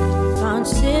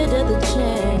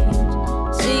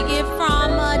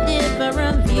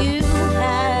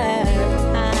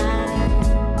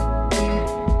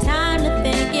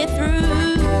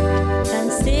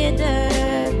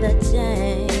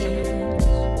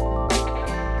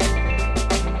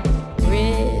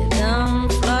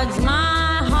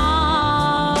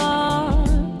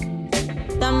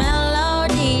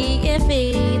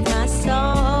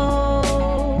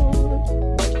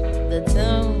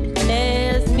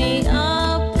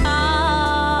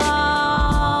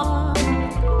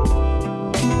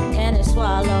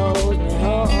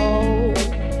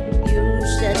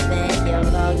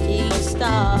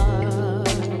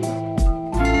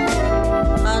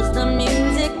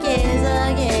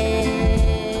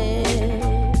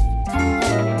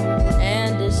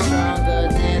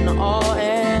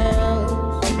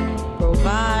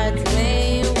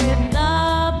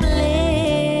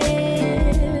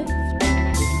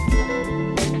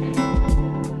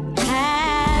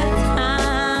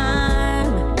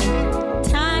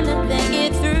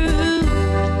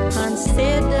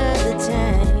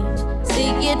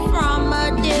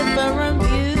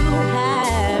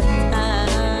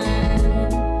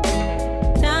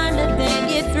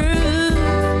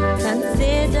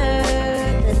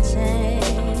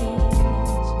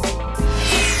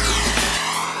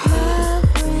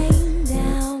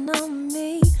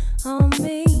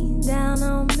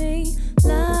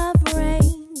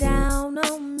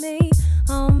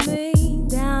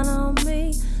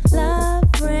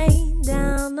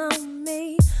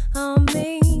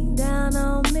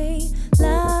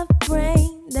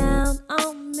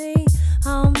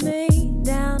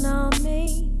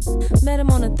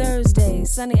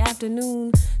 sunny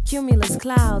afternoon, cumulus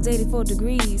clouds, 84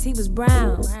 degrees. He was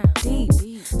brown, deep.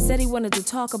 Said he wanted to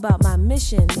talk about my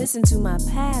mission, listen to my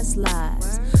past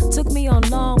lives. Took me on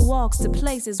long walks to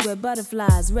places where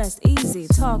butterflies rest easy.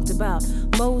 Talked about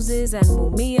Moses and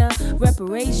Mumia,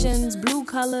 reparations, blue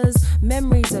colors,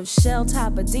 memories of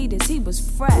shell-top Adidas. He was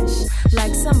fresh,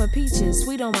 like summer peaches,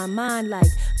 sweet on my mind like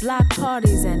block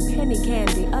parties and penny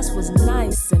candy. Us was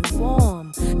nice and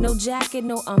warm. No jacket,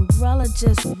 no umbrella,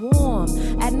 just warm.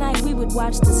 At night we would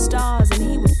watch the stars and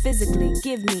he would physically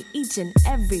give me each and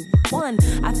every one.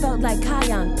 I felt like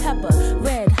cayenne pepper,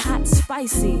 red, hot,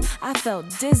 spicy. I felt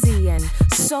dizzy and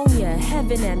Sonia,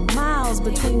 heaven and miles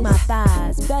between my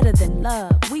thighs. Better than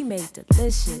love, we made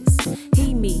delicious.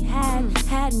 He, me,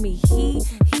 had me, he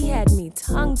had me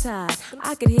tongue-tied.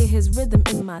 I could hear his rhythm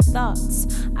in my thoughts.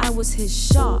 I was his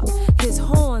sharp, his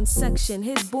horn section,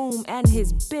 his boom and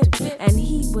his bit, and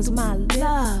he was my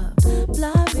love.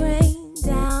 Blood rain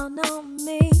down on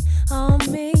me,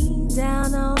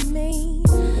 down on me.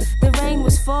 The rain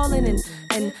was falling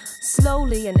and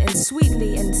slowly and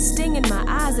sweetly and stinging my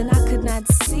eyes, and I could not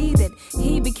see that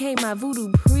he became my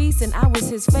voodoo priest and I was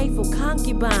his faithful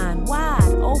concubine.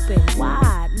 Wide open,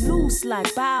 wide, loose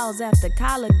like boughs after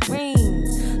collard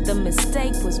greens. The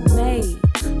mistake was made.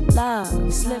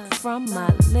 Love slipped from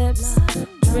my lips,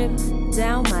 dripped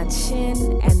down my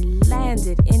chin and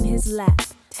landed in his lap,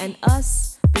 and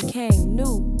us became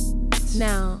new.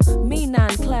 Now, me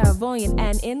non-clairvoyant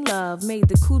and in love made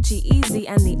the coochie easy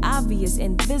and the obvious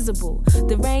invisible.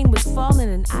 The rain was falling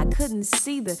and I couldn't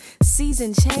see the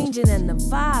season changing and the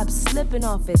vibe slipping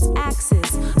off its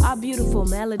axis. Our beautiful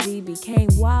melody became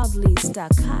wildly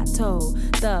staccato.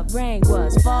 The rain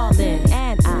was falling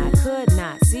and I could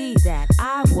not see that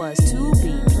I was to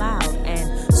be plowed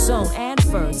and sown and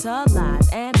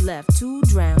fertilized and left to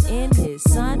drown in his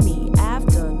sunny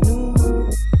afternoon.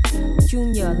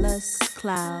 Cumulus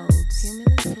clouds,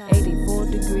 84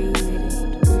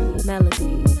 degrees,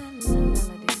 melody.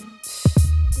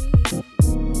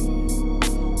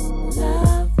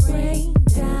 Love rain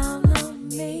down on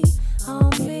me,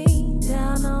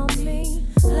 down on me.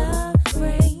 Love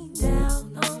rain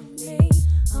down on me,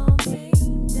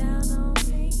 down on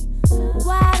me.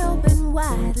 Wide open,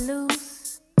 wide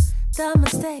loose, the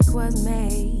mistake was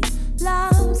made.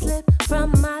 Love slipped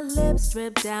from my lips,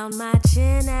 dripped down my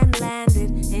chin and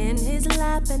landed in his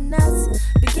lap, and us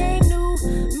became new.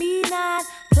 Me not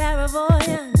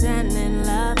clairvoyant and in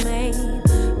love made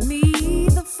me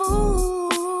the fool.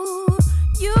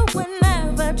 You were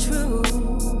never true.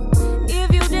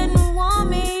 If you didn't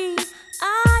want me,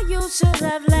 you should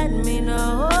have let me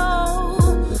know.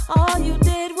 All you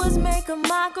did was make a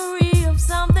mockery of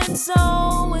something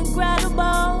so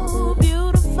incredible,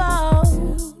 beautiful.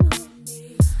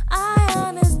 I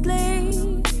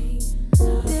honestly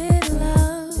did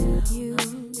love you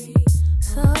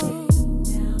so.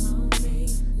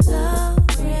 Love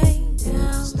rain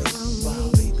down on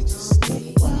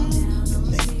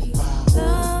me.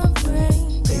 Love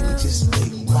rain down.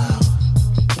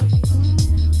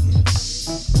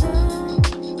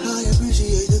 I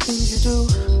appreciate the things you do.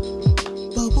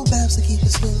 Bubble baths to keep your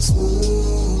skin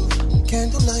smooth.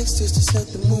 Candle lights just to set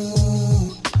the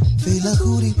mood. Feel like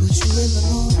Hootie put you in the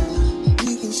mood.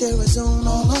 We can share a zone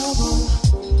all our own,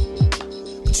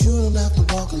 but you don't have to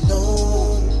walk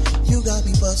alone. You got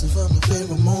me buzzing from the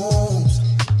pheromones.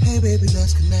 Hey baby,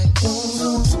 let's connect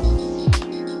zones.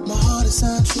 My heart is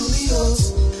signed truly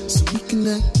yours, so we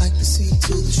connect like the sea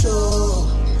to the shore.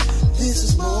 This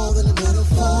is more than a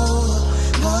metaphor.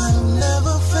 I've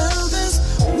never felt this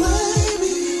way.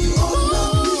 You all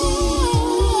love me.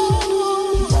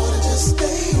 You wanna just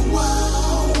stay a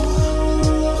while.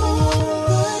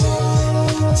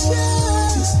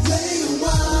 Just lay a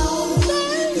while.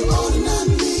 You ought to not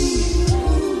leave.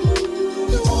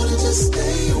 You ought to just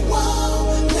stay a while.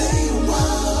 Lay a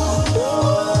while.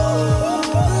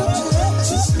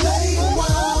 Just lay a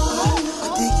while. I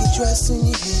dig your dress and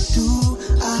your hairdo.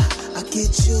 I get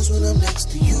chills when I'm next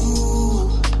to you.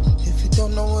 If you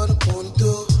don't know what I wanna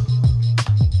do,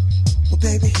 well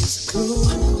baby, here's a clue.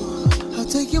 I'll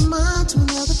take your mind to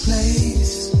another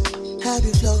place. Have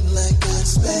you floating like God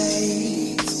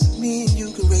space. Me and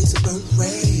you can raise a birth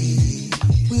rate.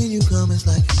 When you come, it's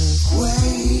like an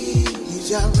earthquake. You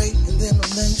gyrate and then my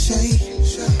legs shake.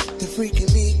 The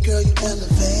freaking me, girl, you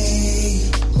elevate.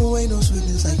 Oh, ain't no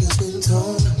sweetness like your skin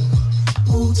tone.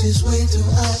 Oh, just wait till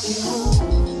I get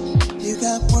home. You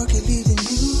got work and leave and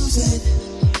use it.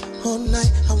 All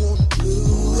night, I wanna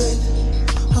do it.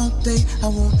 All day, I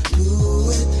wanna do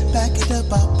it. Back it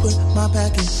up, I'll put my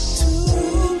back into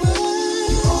it.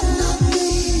 You ought not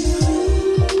leave.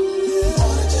 You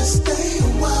ought to just stay a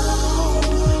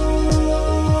while.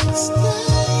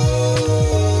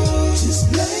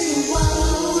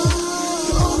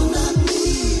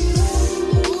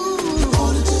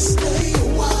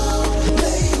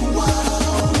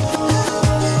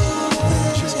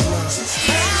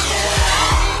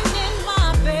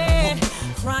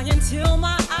 crying till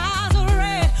my eyes are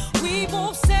red. We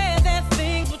both said that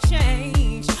things would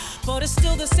change, but it's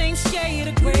still the same shade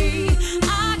of gray.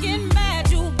 I get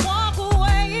mad, you walk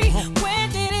away. When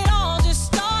did it all just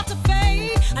start to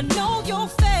fade? I know you're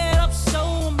fed up, so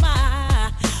am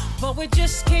I, but we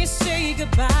just can't say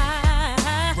goodbye.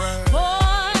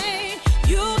 Boy,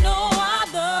 you know I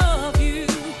love you,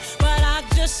 but I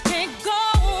just can't go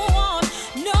on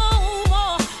no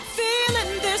more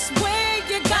feeling this way.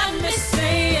 You got me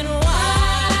saying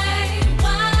why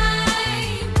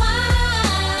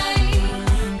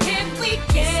can't we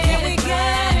get it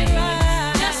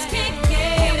right? Just can't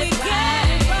get it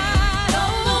right. Oh,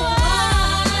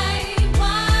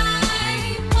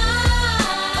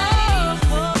 why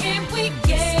can't we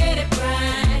get it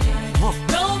right?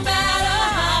 No matter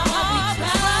how we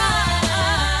try.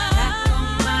 Back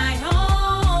on my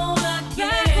own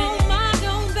again.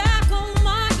 Back on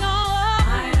my own.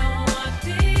 I don't want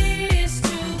this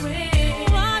to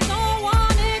end. I don't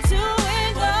want it to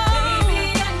end. But baby,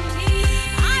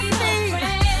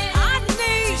 I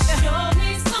need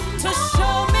to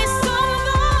show me some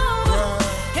love.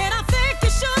 And I think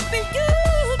it should be you,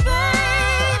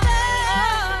 baby.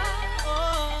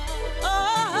 I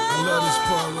love this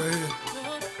part right here.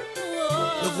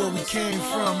 Look where we came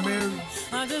from, Mary.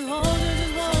 I just want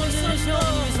you to show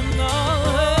me some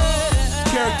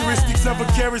love. Characteristics of a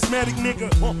charismatic nigga.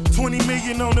 20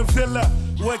 million on the villa.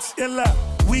 What's illa?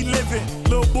 We living.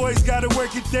 Little boys gotta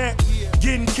work at that.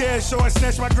 Getting cash, so I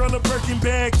snatched my girl a Birkin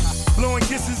bag. Blowing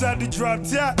kisses out the drop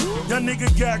top. Young nigga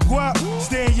got guap.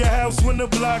 Stay in your house when the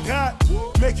block hot.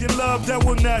 Making love that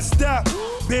will not stop.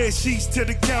 Bed sheets to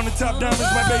the countertop. Diamonds,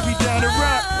 my baby down the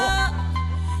rock.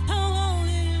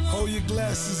 Hold your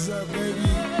glasses up, baby. In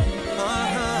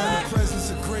the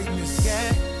presence of greatness.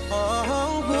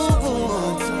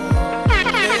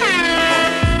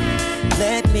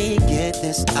 Let me get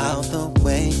this out the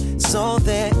way so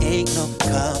there ain't no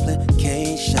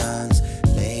complications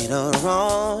later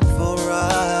on for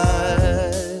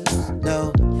us.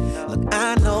 No, look,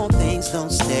 I know things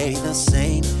don't stay the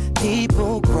same.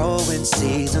 People grow and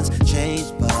seasons change,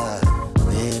 but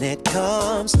when it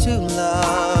comes to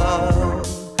love,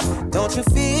 don't you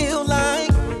feel like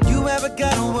you ever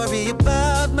gotta worry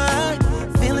about my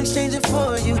feelings changing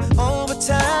for you over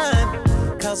time?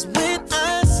 Cause when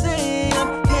I say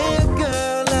I'm here,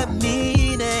 girl, I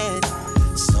mean it.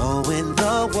 So in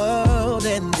the world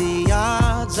and the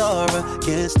odds are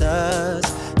against us,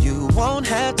 you won't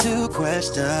have to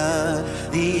question.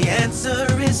 The answer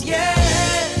is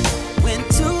yes. When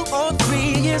 2 or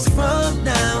 3 years from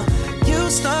now you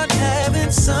start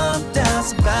having some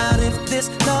doubts about if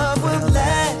this love will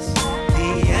last,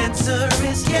 the answer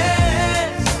is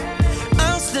yes.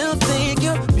 I'll still think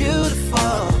you're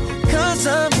beautiful, cause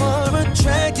I'm more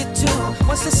attracted to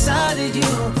what's inside of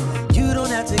you. You don't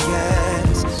have to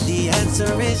guess. The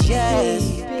answer is yes.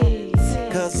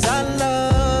 Cause I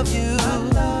love you.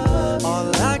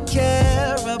 All I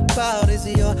care about is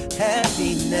your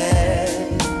happiness.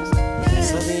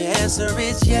 So the answer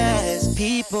is yes.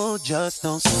 People just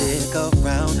don't stick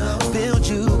around, build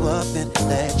you up and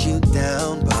let you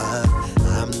down, but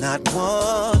I'm not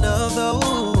one of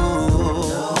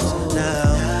those.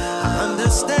 Now I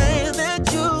understand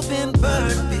that you've been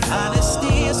burned.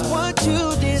 Honesty is what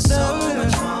you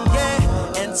deserve.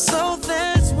 Yeah, and so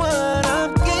that's what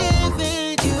I'm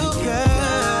giving you,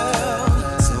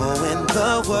 girl. So in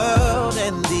the world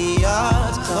and the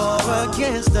odds are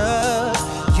against us,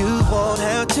 you won't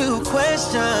have to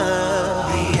question.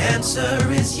 The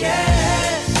answer is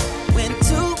yes. When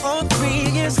 2 or 3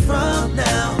 years from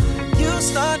now you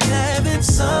start having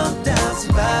some doubts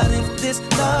about if this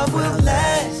love will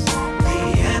last,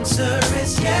 the answer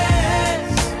is yes.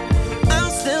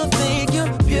 I'll still think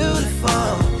you're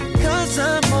beautiful, cause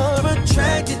I'm more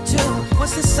attracted to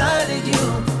what's inside of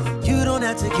you. You don't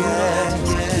have to guess.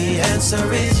 The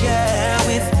answer is yeah.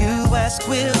 If you ask,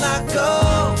 will I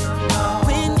go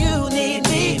when you need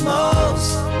me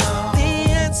most? The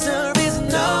answer is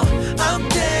no. I'm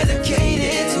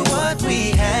dedicated to what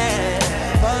we have,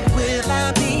 but will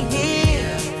I be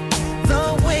here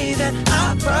the way that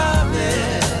I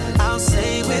promised? I'll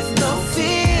say with no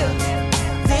fear.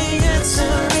 The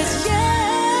answer is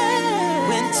yes.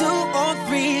 When 2 or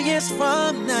 3 years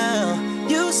from now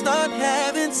you start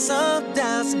having some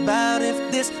doubts about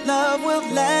if this love will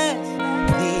last,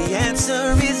 the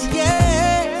answer is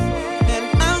yes. And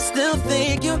I'll still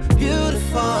think you're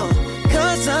beautiful,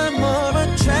 cause I'm more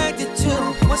attracted to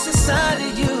what's inside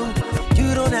of you.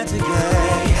 You don't have to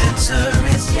guess. The answer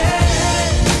is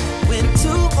yes. When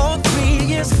 2 or 3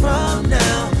 years from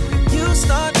now you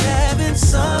start having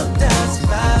some doubts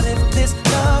about if this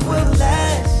love will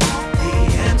last,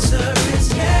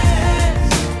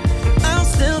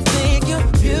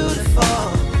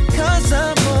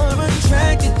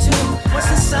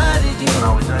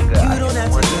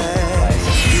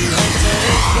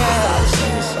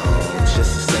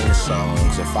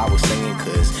 if I was singing,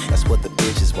 cause that's what the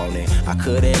bitches wanted. I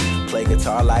couldn't play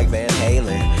guitar like Van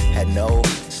Halen, had no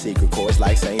secret chords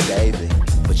like St. David,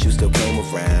 but you still came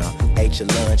around, ate your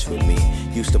lunch with me,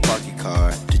 used to park your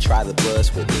car to try the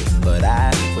bus with me. But I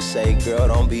would say, girl,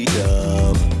 don't be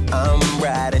dumb, I'm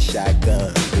riding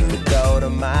shotgun. We could go to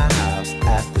my house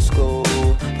after school,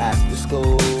 after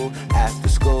school, after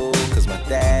school, cause my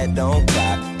dad don't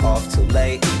clock off till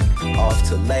late, off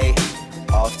till late,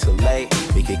 off till late.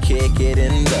 We could kick it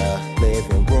in the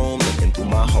living room, looking through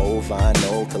my whole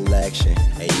vinyl collection.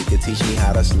 And you could teach me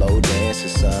how to slow dance or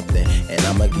something, and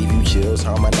I'ma give you chills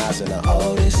harmonizing the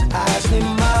oldest Isley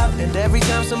mob. And every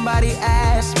time somebody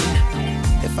asks me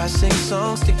if I sing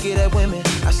songs to get at women,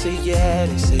 I say yeah,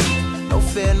 they say no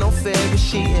fair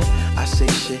is cheating. I say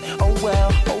shit, oh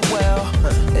well.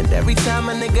 And every time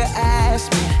a nigga asks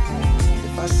me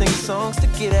if I sing songs to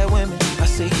get at women, I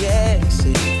say yeah, they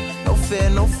say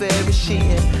no fair is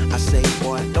cheating. I say,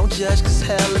 boy, don't judge, cause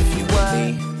hell if you were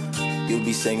me, you'll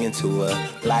be singing to her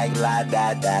like la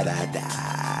da da da da,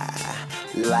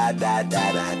 la da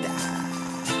da da da,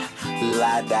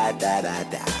 la da da da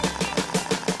da.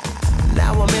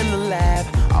 Now I'm in the lab,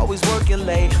 always working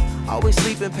late, always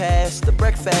sleeping past the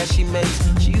breakfast she makes.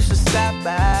 She used to stop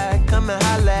by, come and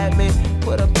holler at me,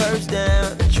 put her purse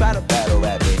down and try to battle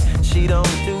rap me. She don't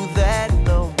do that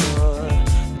no more,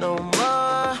 no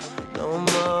more, no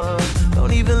more.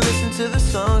 Don't even listen to the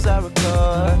songs I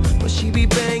record, but she be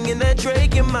banging that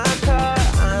Drake in my car.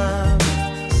 I'm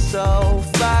so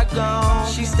far gone.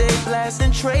 She stay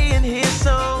blasting Trey and his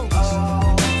songs.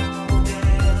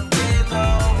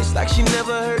 It's like she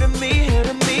never heard of me,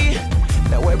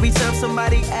 Now every time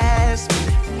somebody asks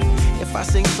me if I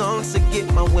sing songs to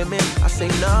get my women, I say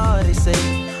no, they say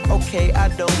okay, I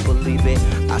don't believe it.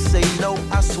 I say no,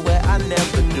 I swear I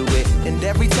never do it. And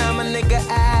every time a nigga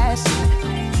asks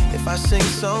me if I sing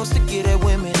songs to get at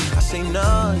women, I say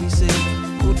no, he say,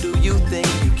 who do you think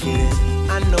you kidding?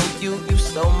 I know you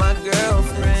stole my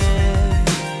girlfriend.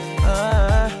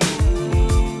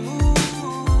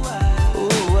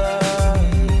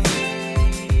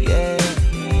 Yeah,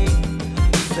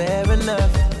 fair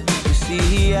enough. You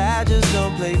see, I just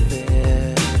don't play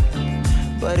fair,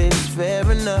 but it's fair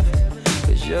enough,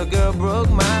 cause your girl broke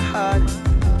my heart.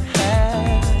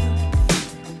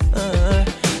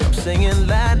 I'm singing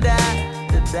la da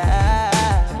da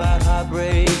da about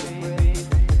heartbreak,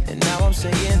 and now I'm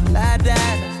singing la da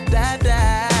da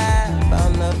da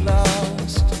about love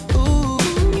lost.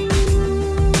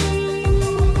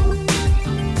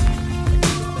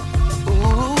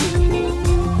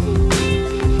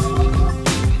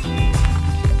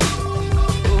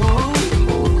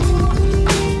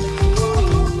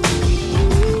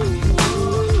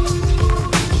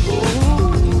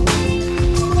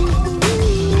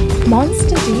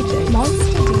 Monster DJ. Now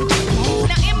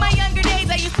in my younger days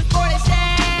I used to sport a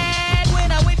shag. When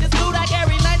I went to school I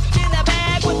carried lunch in a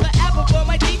bag with an apple for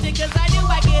my teacher, cause I knew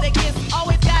I'd get a kiss.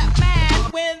 Always got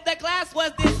mad when the class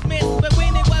was dismissed, but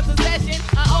when it was a session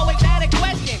I always had a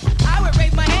question. I would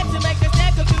raise my hand to make a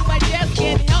snack come through my desk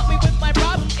and help me with my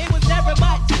problem. It was never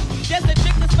much, just a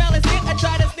trick to smell and sit. I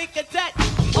try to sneak a touch.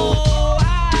 Oh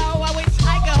how I wish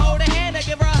I could hold her hand and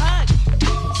give her a hug.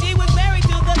 She was married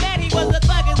to the man, he was a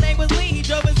thug. His name was Lee, he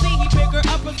drove a Z, he picked her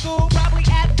up from school probably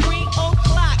at 3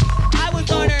 o'clock. I was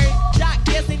on her jock,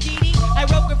 yes indeedy. I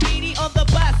wrote graffiti on the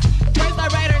bus. First I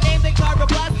write her name, then carve a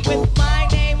plus with my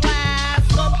name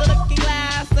last on the looking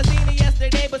glass. I seen her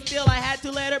yesterday, but still I had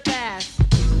to let her pass.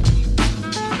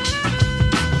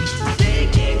 She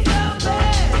keeps so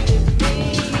bad with me,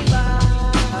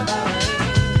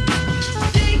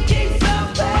 she keeps so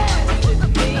bad with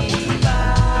me,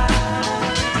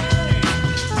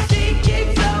 she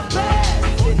keeps so bad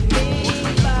with me,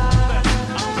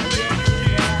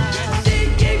 she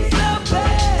keeps so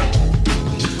bad.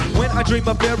 When I dream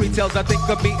of fairy tales, I think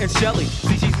of me and Shelly.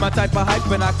 See, she's my type of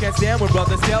hype, and I can't stand when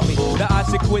brothers tell me that I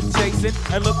should quit chasing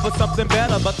and look for something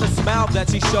better. But the smile that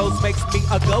she shows makes me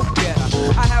a go-getter.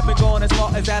 I haven't gone as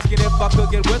far as asking if I could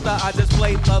get with her. I just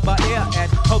played love by ear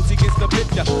and hope she gets the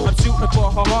picture. I'm shooting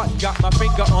for her heart, got my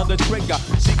finger on the trigger.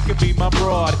 She can be my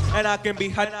broad, and I can be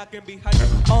her.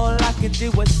 All I can do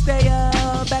is stay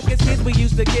up. Back as kids, we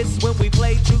used to kiss when we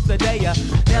played truth or dare.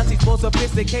 Now she's more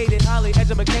sophisticated, highly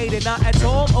educated, not at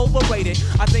all overrated.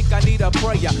 I think I need a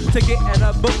prayer to get in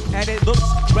a book, and it looks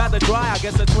rather dry. I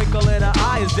guess a twinkle in her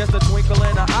eye is just a twinkle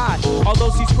in her eye.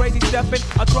 Although she's crazy stepping,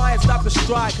 I'll try and stop the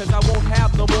stride, cause I won't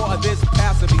have no more of this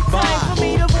passing me by. Time for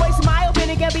me to voice my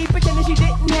opinion, can't be pretending she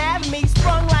didn't have me.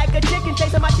 Sprung like a chicken,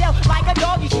 chasing my tail like a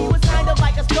doggy. She was kind of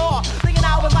like a star, thinking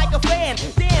I was like a fan.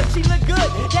 Damn, she looked good.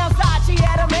 Downside, she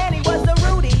had a man, he was a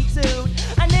Rudy dude.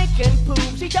 A nick and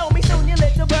poop, she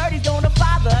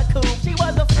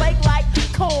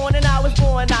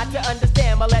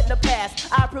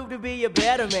to be a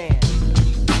better man.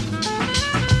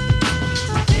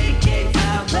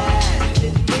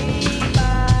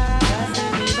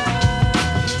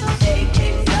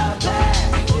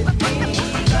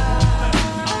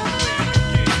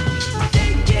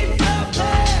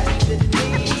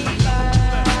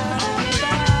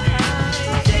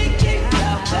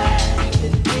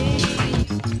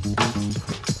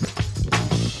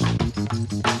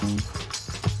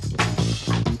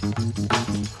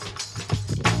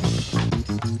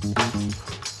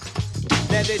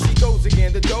 Now there she goes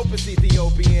again, the dopest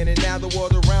Ethiopian. And now the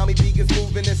world around me begins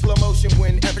moving in slow motion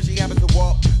whenever she happens to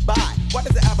walk by. Why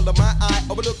does the apple of my eye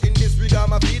overlook and disregard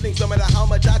my feelings no matter how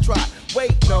much I try?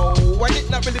 Wait, no, I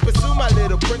did not really pursue my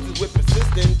little princess with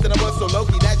persistence. And I was so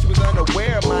low-key that she was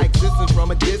unaware of my existence.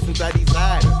 From a distance I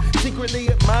desired her, secretly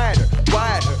admired her,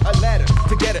 wired her a letter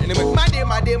to get her. And it went, my dear,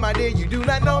 my dear, my dear, you do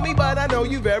not know me, but I know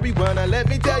you very well. Now let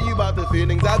me tell you about the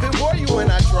feelings I've been for you when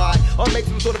I try or make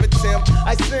some sort of attempt.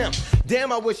 I simp.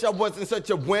 Damn, I wish I wasn't such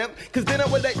a wimp, cause then I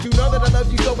would let you know that I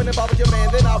love you so. And if I was your man,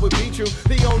 then I would be true.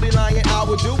 The only lying I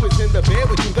would do is in the bed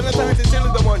with you. Then I signed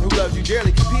sincerely the one who loves you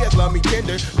dearly. P.S. love me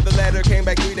tender, but the letter came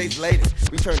back 3 days later.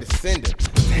 We turned to cinder.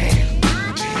 Damn.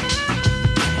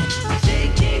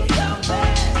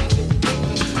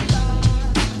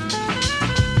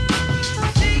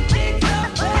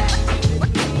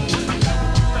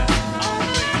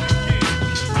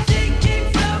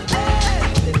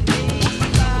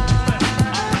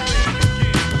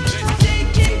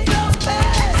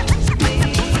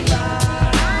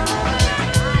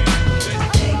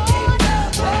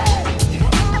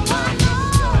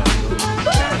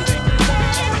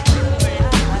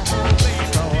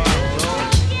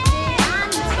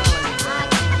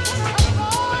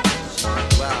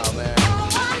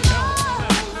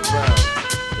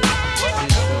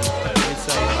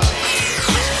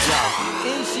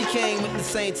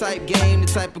 Type game, the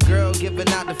type of girl giving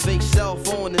out the fake cell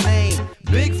phone, the name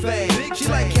Big Fame. She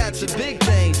like catching big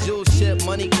things, jewel ship,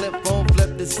 money clip, phone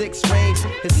flip, the 6 range.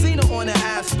 Has seen her on the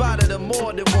ass, spotted her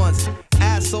more than once.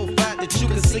 Ass so fat that you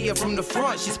can see her from the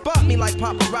front. She spot me like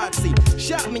paparazzi,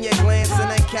 shot me a glance,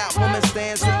 and that Catwoman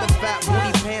stands with the fat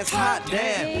booty pants. Hot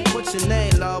damn, what's your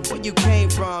name, love? Where you came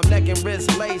from? Neck and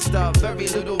wrist laced up, very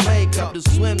little makeup. The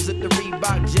swims at the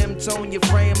Reebok gym, tone your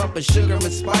frame up, a sugar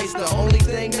and spice, the only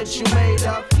thing that you made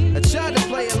up. I tried to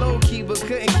play it low key, but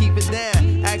couldn't keep it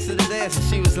down. Asked her to dance, and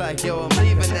she was like, yo, I'm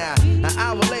leaving now. An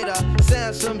hour later,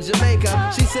 sounds from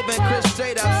Jamaica. She sipping Chris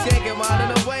straight up, skanking while in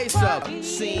her waist up.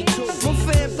 Scene 2. My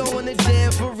fam throwing the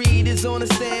jam for Reed is on the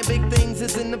stand. Big things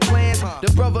is in the plans.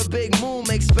 The brother Big Moon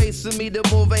makes space for me to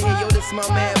move in here. Yo, this my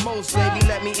man Most, baby,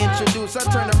 let me introduce. I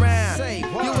turn around.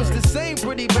 You was the same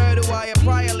pretty bird who I had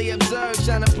priorly observed,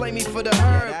 trying to play me for the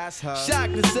herd.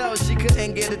 Shocked herself, she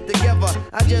couldn't get it together.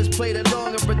 I just played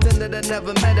along and pretended I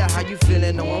never met her. How you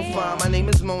feeling? No, I'm fine. My name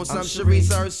is Mons. I'm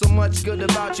Sharice. I heard so much good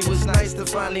about you. It's nice to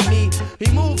finally meet.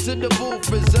 He moved to the booth,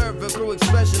 reserved for crew,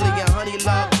 especially and Honey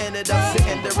Love ended up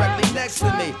sitting directly next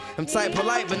to me. I'm type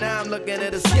polite, but now I'm looking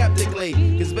at her skeptically.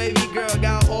 Cause baby girl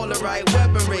got all the right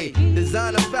weaponry.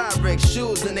 Designer fabric,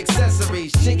 shoes and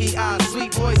accessories. Chinky eyes,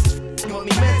 sweet voice, on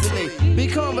me mentally. Be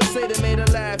conversated, made her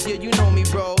laugh. Yeah, you know me,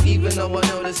 bro. Even though I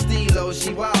know the stilo,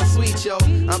 she wild sweet, yo.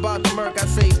 I'm about to murk, I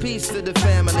say peace to the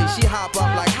family. She hop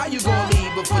up like, how you gonna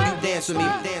leave before you dance with me?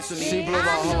 Dance with me. She blew my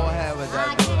whole head with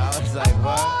that dude. I was like,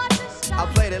 what? I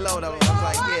played it low though. I was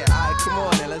like, yeah, alright, come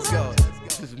on then, let's go.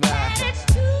 This is mad.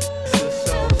 This is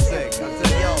so sick. I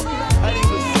said, yo, honey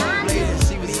was so blazing.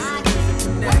 She was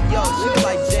yo, she was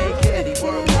like Jane Kennedy.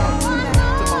 Word one. To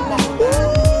my mama, man.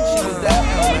 She was that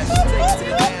L, man. She takes to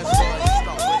the dance floor and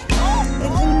start with.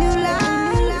 It's a new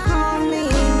life on me.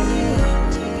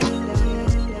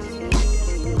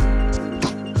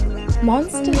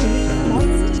 Monster D.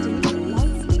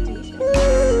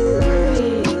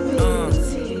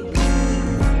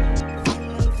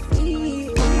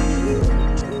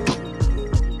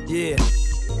 Yeah.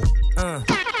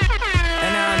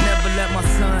 And I'll never let my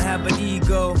son have an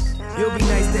ego. You'll be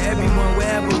nice to everyone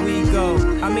wherever we go.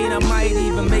 I mean, I might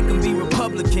even make him be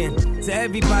Republican. So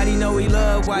everybody know he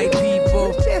love white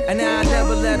people. And now I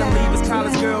never let him leave his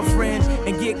college girlfriend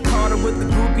and get caught up with the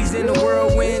groupies in the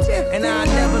whirlwind. And I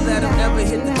never let him ever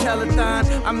hit the telethon.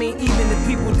 I mean, even the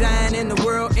people dying in the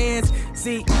world ends.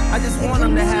 See, I just want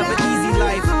him to have an easy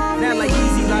life. Not like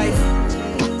easy life.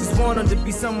 Just want him to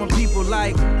be someone people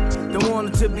like. Don't want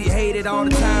him to be hated all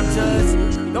the time,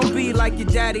 judge. Don't be like your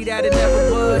daddy that'll never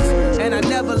budge. And I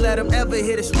never let him ever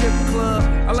hit a strip club.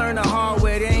 I learned the hard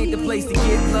way, there ain't the place to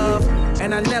get love.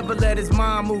 And I never let his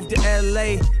mom move to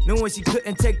LA. Knowing she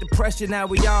couldn't take the pressure, now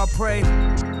we all pray.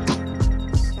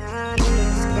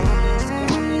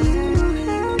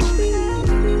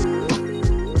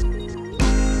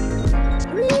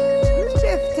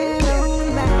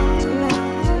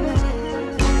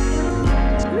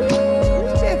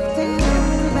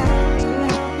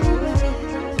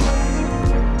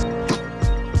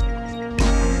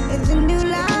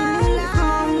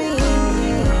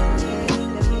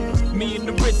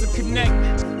 Rissa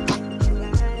connect.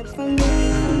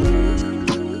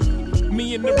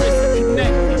 Me and the Rissa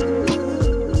connect.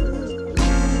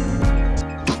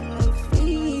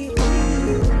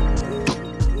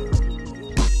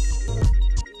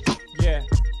 Yeah.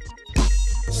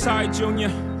 Sorry,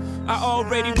 Junior. I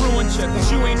already ruined you,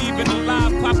 cause you ain't even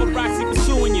alive. Paparazzi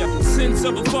pursuing you. Sins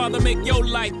of a father make your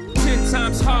life 10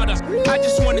 times harder. I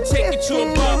just wanna take you to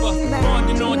a barber.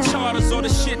 Bonding on charters, all the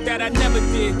shit that I never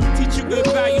did. Teach you good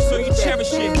value so you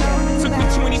cherish it. Took me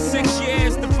 26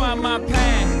 years to find my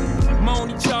path. My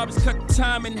only job is cut the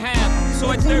time in half.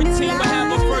 So at 13, we'll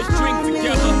have our first drink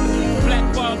together.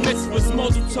 Black bar mitzvahs,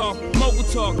 mogul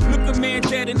talk. Look a man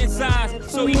dead in his eyes,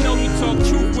 so he know you talk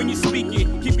truth when you speak it.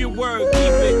 Keep your word,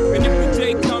 keep it. And if the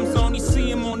day comes, only see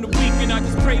him on the weekend. I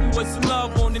just pray to us some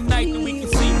love on the night that we can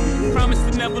see. Promise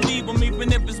to never leave him,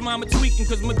 even if his mama tweaking.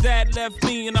 Cause my dad left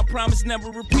me, and I promise never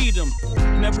repeat him.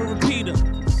 Never repeat him,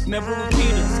 never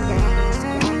repeat him.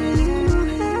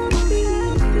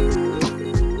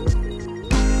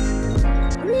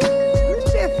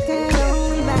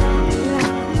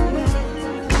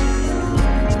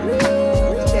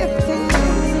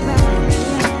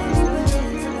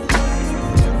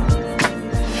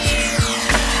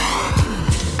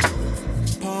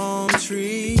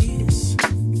 Trees,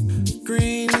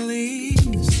 green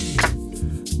leaves,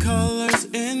 colors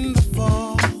in the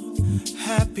fall,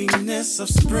 happiness of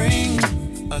spring,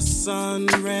 a sun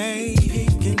ray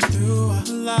peeking through a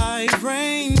light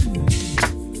rain,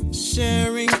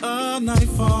 sharing a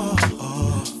nightfall,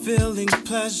 feeling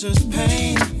pleasure's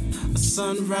pain, a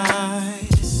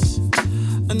sunrise,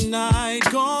 a night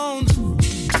gone,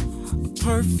 a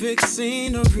perfect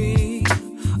scenery,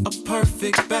 a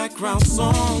perfect background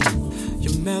song.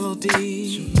 Your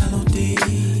melody,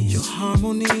 your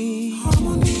harmonies,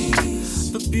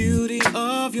 the beauty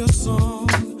of your song,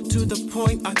 to the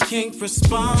point I can't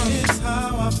respond. It's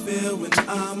how I feel when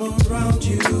I'm around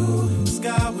you. The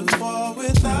sky would fall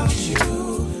without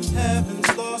you,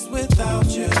 heaven's lost without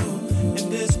you,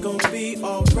 and it's gonna be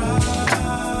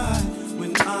alright.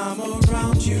 When I'm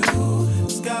around you, the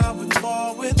sky would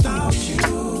fall without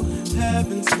you,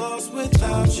 heaven's lost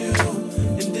without you,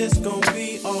 and it's gonna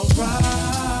be alright.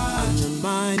 I'm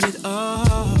reminded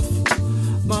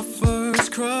of my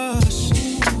first crush,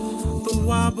 the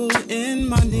wobble in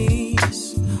my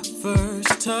knees,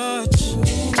 first touch,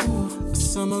 a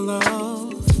summer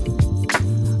love,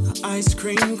 an ice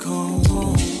cream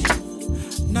cone,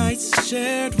 nights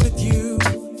shared with you,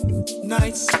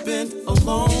 nights spent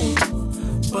alone,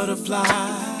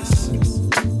 butterflies,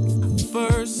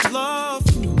 first love,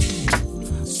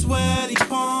 sweaty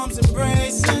palms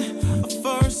embracing, a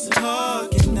first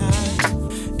hug and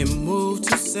and moved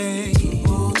to say,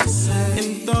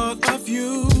 in thought of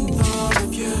you,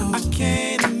 I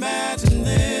can't imagine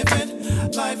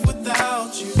living life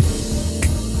without you.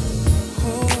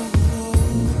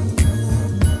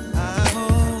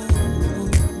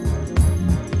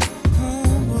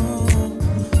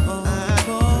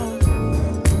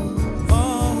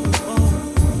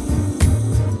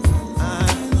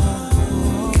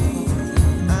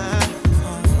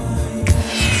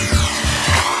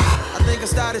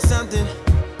 Started something,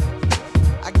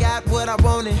 I got what I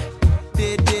wanted,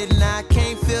 didn't I?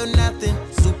 Can't feel nothing,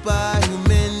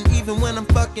 superhuman, even when I'm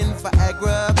fucking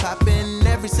Viagra, popping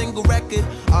every single record,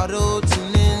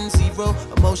 auto-tuning, zero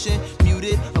emotion,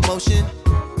 muted emotion,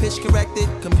 pitch corrected,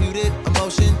 computed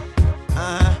emotion,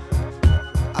 I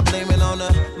blame it on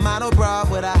a model bra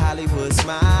with a Hollywood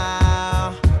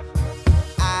smile,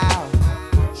 ow,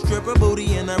 stripper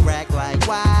booty in a rack like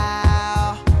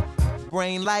wow.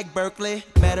 Brain like Berkeley,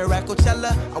 met her at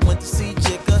Coachella. I went to see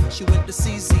Jigga, she went to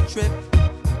see Z-Trip.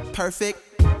 Perfect,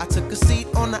 I took a seat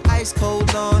on the ice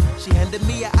cold lawn. She handed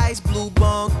me an ice blue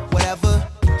bong, whatever.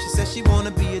 She said she wanna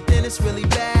be a dentist really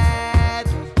bad.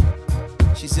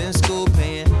 She's in school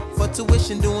paying for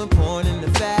tuition, doing porn in the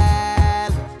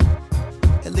valley.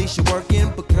 At least you're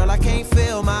working, but girl, I can't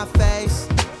feel my face.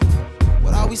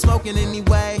 What are we smoking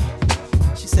anyway?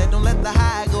 She said don't let the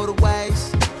high go to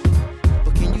waste.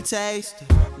 Can you taste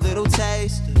a little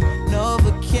taste of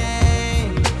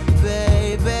Novocaine,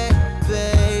 baby,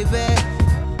 baby,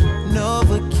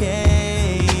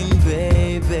 Novocaine,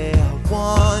 baby, I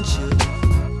want you.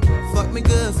 Fuck me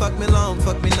good, fuck me long,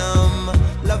 fuck me numb.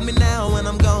 Love me now when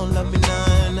I'm gone, love me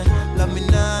none, love me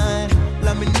none,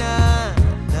 love me none,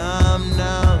 numb,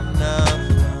 numb, numb.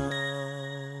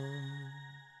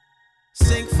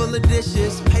 Sink full of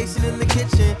dishes, pacing in the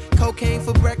kitchen, cocaine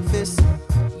for breakfast.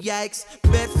 Yikes,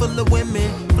 bed full of women,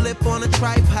 flip on a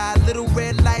tripod, little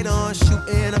red light on,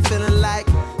 shooting, I'm feeling like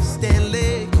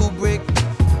Stanley Kubrick.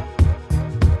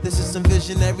 This is some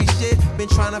visionary shit. Been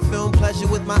trying to film pleasure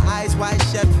with my eyes wide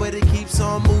shut, but it keeps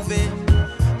on moving.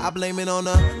 I blame it on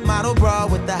a model bra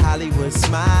with the Hollywood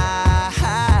smile.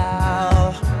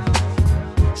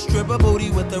 Stripper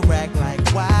booty with a rack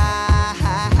like wow.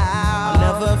 I'll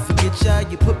never forget ya.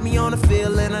 You put me on a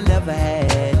feeling I never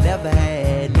had.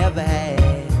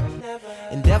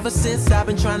 And ever since I've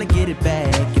been trying to get it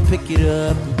back. You pick it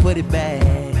up and put it back.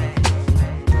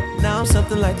 Now I'm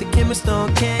something like the chemist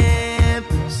on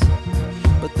campus,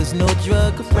 but there's no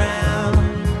drug around.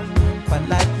 Quite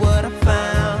like what I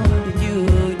found in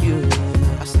you.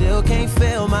 I still can't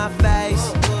feel my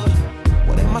face.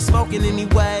 What am I smoking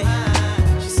anyway?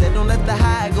 She said don't let the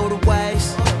high go to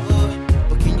waste.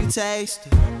 But can you taste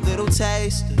it? Little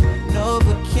taste it.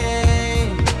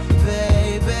 Novocaine,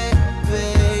 baby.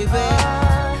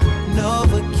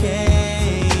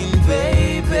 Novocaine,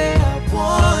 baby. I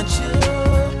want you.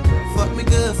 Fuck me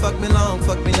good, fuck me long,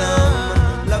 fuck me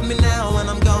numb. Love me now when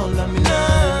I'm gone, love me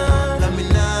none. Love me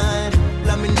none,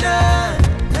 love me none.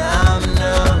 Numb.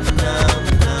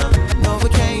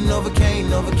 Novocaine, Novocaine,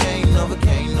 Novocaine,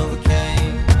 Novocaine,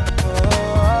 Novocaine.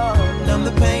 Oh, numb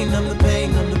the pain, numb the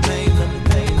pain, numb the pain, numb the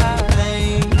pain, numb the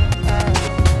pain.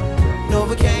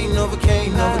 Novocaine,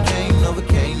 Novocaine, Novocaine,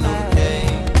 Novocaine,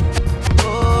 Novocaine.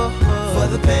 Oh, for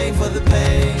the pain, for the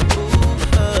pain.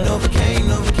 Novocaine,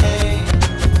 Novocaine.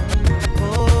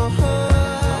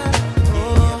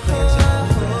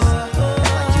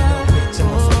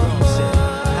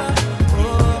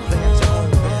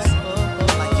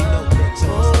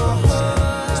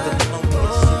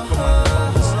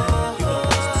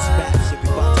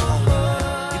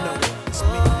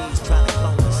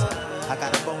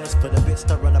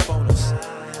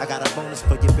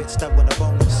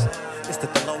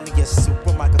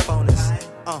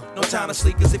 No time to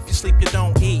sleep, cause if you sleep, you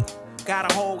don't eat.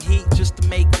 Got a whole heat just to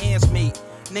make ends meet.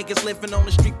 Niggas living on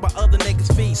the street by other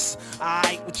niggas' feasts.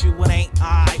 Aight with you, it ain't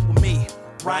aight with me,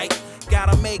 right?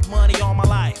 Gotta make money all my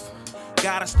life.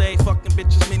 Gotta stay fucking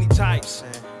bitches many types.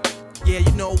 Yeah,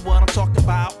 you know what I'm talking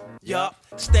about. Yup,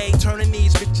 stay turning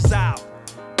these bitches out.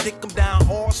 Dick them down,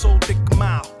 also dick them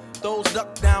out. Those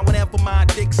duck down whenever my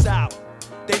dick's out.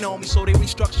 They know me, so they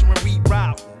restructure and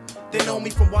reroute. They know me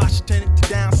from Washington to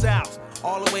down south,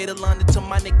 all the way to London to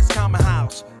my niggas' common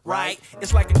house, right?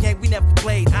 It's like a game we never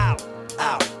played out.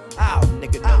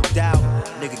 Nigga, no doubt.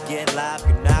 Nigga get live,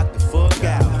 can knock the fuck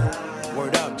out.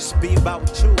 Word up, just be about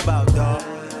what you about, dawg.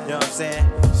 You know what I'm saying?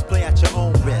 Just play at your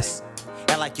own risk.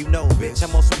 And like you know, bitch,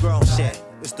 I'm on some grown shit.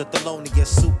 It's the Thelonious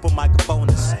super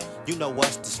microphonus. You know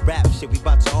us, this rap shit, we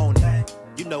about to own it.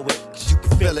 You know it, cause you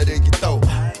can feel it in your throat.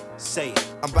 Say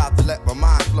it. I'm about to let my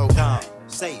mind flow.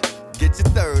 Say it. Get your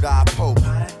third eye poke.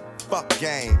 Fuck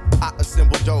game, I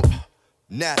assemble dope.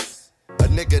 Ness, a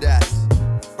nigga that's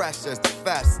fresh as the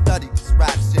fast. Study this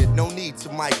rap shit, no need to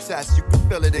mic test. You can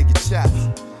feel it in your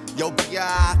chest. Yo, B.I.,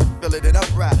 I can feel it in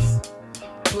her breast.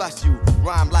 Plus you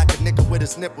rhyme like a nigga with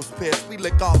his nipples pierced. We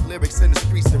lick off lyrics in the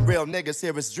streets and real niggas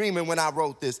here is dreaming when I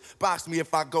wrote this. Box me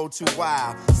if I go too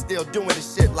wild. Still doing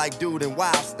this shit like dude in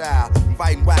wild style.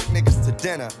 Inviting whack niggas to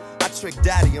dinner. I trick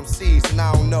daddy MCs and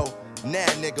I don't know nah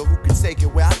nigga who can take it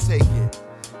where I take it.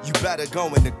 You better go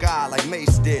in the God like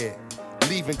Mixx did.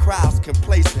 Leaving crowds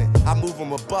complacent. I move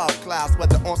them above clouds,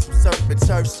 whether on some serpent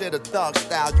turf shit or thug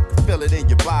style. You can feel it in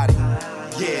your body.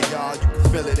 Yeah, y'all, you can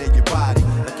feel it in your body.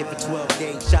 Like if a 12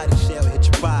 gauge shotty shell hit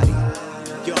your body,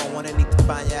 you don't wanna need to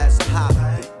find your ass a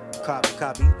hobby.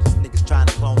 Copy, these niggas trying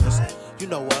to clone us. You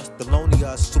know us, the lonely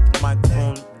us, super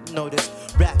microphone. You know this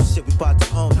rap shit, we bout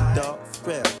to own it, dog. For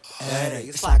real. Hey,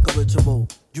 it's like a ritual.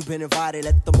 You've been invited,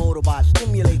 let the motorbike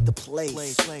stimulate the place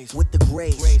with the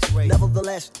grace.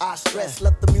 Nevertheless, I stress,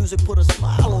 let the music put a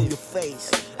smile on your face.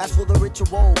 As for the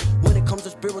ritual, when it comes to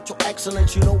spiritual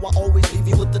excellence, you know I always leave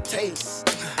you with the taste.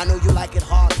 I know you like it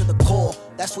hard to the core.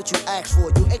 That's what you asked for.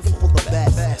 You aching for the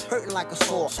best, hurting like a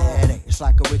sore. Hey, it's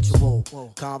like a ritual.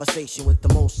 Conversation with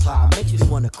the Most High makes me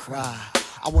wanna cry.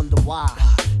 I wonder why.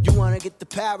 You wanna get to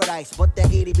paradise, but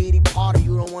that itty bitty part of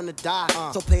you don't wanna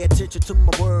die. So pay attention to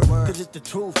my word, cause it's the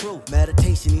truth.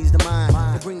 Meditation eases the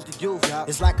mind, it brings the youth.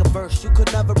 It's like a verse you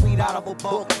could never read out of a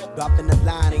book. Dropping a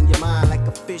line in your mind like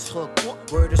a fish hook.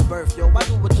 Word is birth, yo, I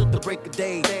do it till the break of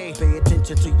day. Pay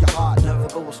attention to your heart, never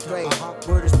go astray.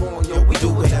 Word is born, yo, we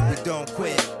do it and we don't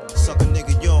quit. Suck a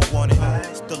nigga, you don't want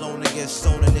it. Still on to get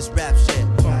sewn in this rap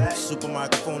shit. Super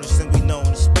microphonist and we known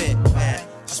to spit, man.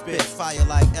 I spit fire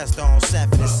like Esther on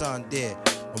Sanford and Son did.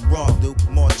 I'm wrong, dude,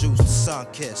 more juice to sun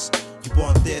kiss. You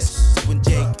want this? So when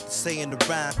Jake saying the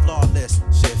rhyme flawless,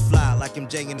 shit fly like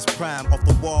MJ in his prime. Off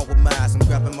the wall with mines, I'm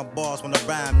grabbing my balls when I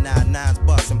rhyme now. Nines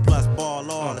bustin' plus ball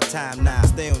all the time now.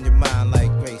 Stay on your mind like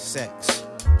great sex.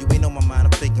 You ain't on my mind,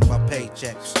 I'm thinking about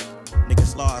paychecks.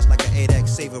 Niggas large like an 8X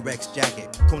Saver X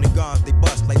jacket. Coney guns, they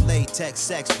bust like latex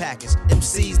sex packets.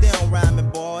 MCs, they don't rhyme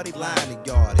and boy, they line the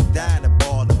yard. They dying to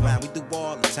ball around, we do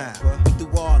all the time. We do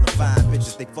all the fine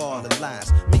bitches, they fall in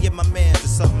lines. Me and my mans is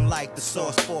something like the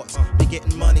Source Sports. Be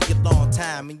getting money a long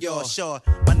time and yours sure.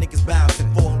 My niggas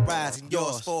bouncing, four and rising,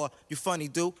 yours four. You funny,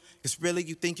 dude. Cause really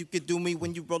you think you could do me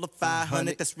when you roll a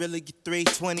 500? That's really your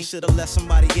 320. Should've let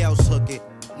somebody else hook it.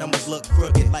 Numbers look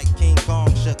crooked like King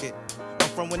Kong shook it.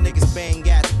 From when niggas bang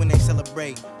gats when they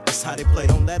celebrate. That's how they play,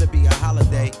 don't let it be a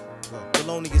holiday.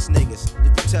 Felonious niggas, if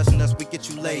you testing us, we get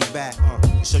you laid back.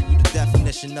 Show you the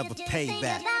definition of a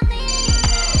payback.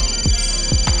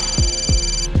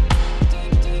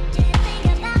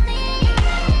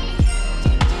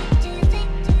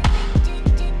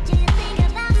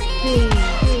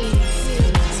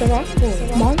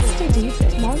 SnorkelSoul, Monster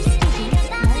DJ, Monster DJ.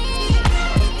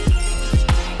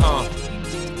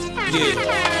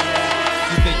 Yeah.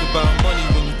 You think about money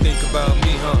when you think about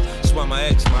me, huh? That's why my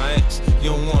ex, you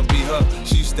don't wanna be her.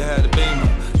 She used to have the baby,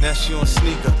 now she on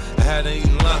sneaker. I had her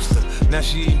eating lobster, now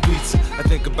she eating pizza. I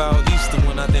think about Easter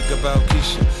when I think about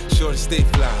Keisha. Sure to stay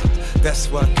fly, that's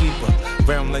why I keep her.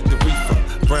 Brown like the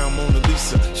reefer, brown Mona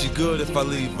Lisa. She good if I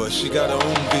leave her, she got her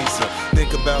own visa.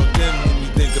 Think about them when you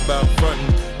think about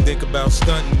frontin'. Think about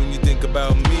stunting when you think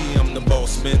about me. I'm the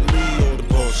boss, Bentley or the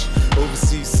Porsche.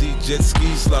 Overseas sea jet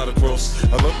ski slide across.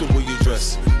 I love the way you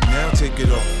dress, now take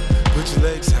it off. Put your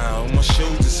legs high on my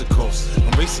shoulders, of course.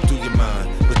 I'm racing through your mind,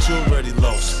 but you're already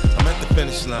lost. I'm at the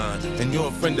finish line, and you're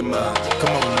a friend of mine.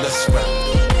 Come on, let's ride.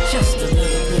 Just a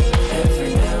little bit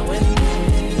every now and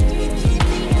then.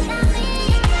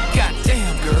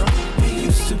 Goddamn, girl, we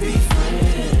used to be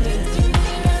friends.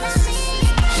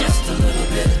 Just a little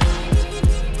bit.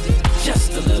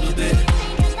 Just a little bit.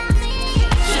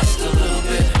 Just a little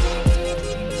bit.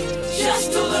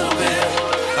 Just a little bit.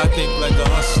 I think like a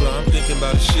hustler, I'm thinking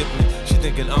about a shipment. She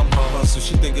thinking I'm her hustle,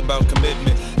 she thinking about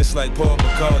commitment. It's like Paul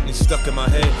McCartney stuck in my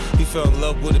head. He fell in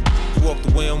love with it, walked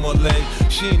away on one leg.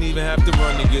 She ain't even have to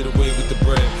run to get away with the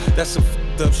bread. That's some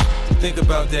f***ed up shit. Think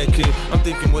about that kid. I'm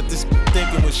thinking what this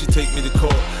thinking when she take me to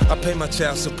court. I pay my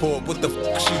child support, what the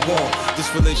f*** she want? This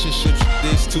relationship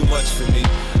is too much for me.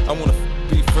 I wanna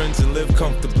be friends and live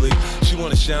comfortably. She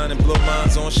wanna shine and blow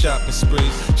minds on shopping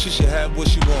sprees. She should have what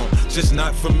she want, just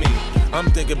not from me. I'm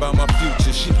thinking about my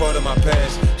future, she part of my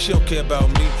past. She don't care about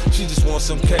me, she just wants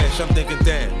some cash. I'm thinking,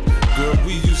 damn, girl,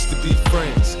 we used to be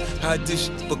friends. How'd this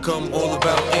shit become all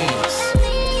about ends?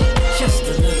 Just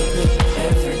a little bit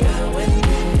every now and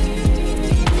then.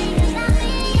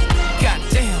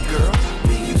 Goddamn, girl,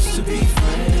 we used to be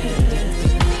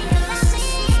friends.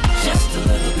 Just a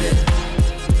little bit.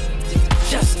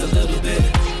 Just a little bit.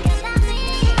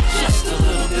 Just a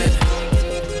little bit.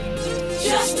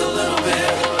 Just a little bit.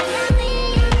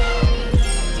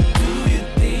 Do you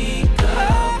think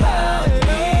about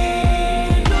me?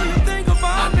 Do you think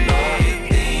about me? I know you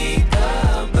think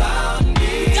about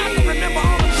me. Got to remember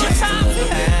all the good times we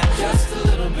had. Just a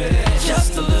little bit.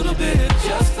 Just a little bit.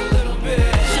 Just a little bit.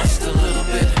 Just a little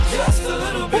bit. Just a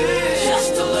little bit.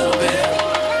 Just a little bit.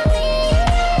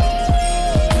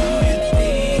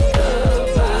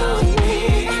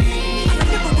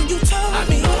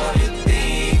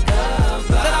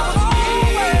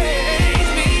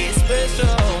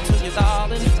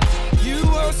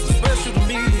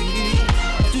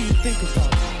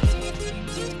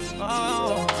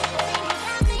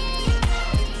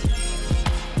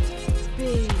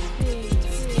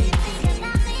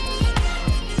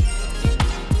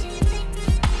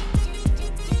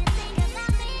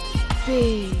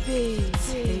 Big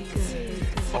Tigger.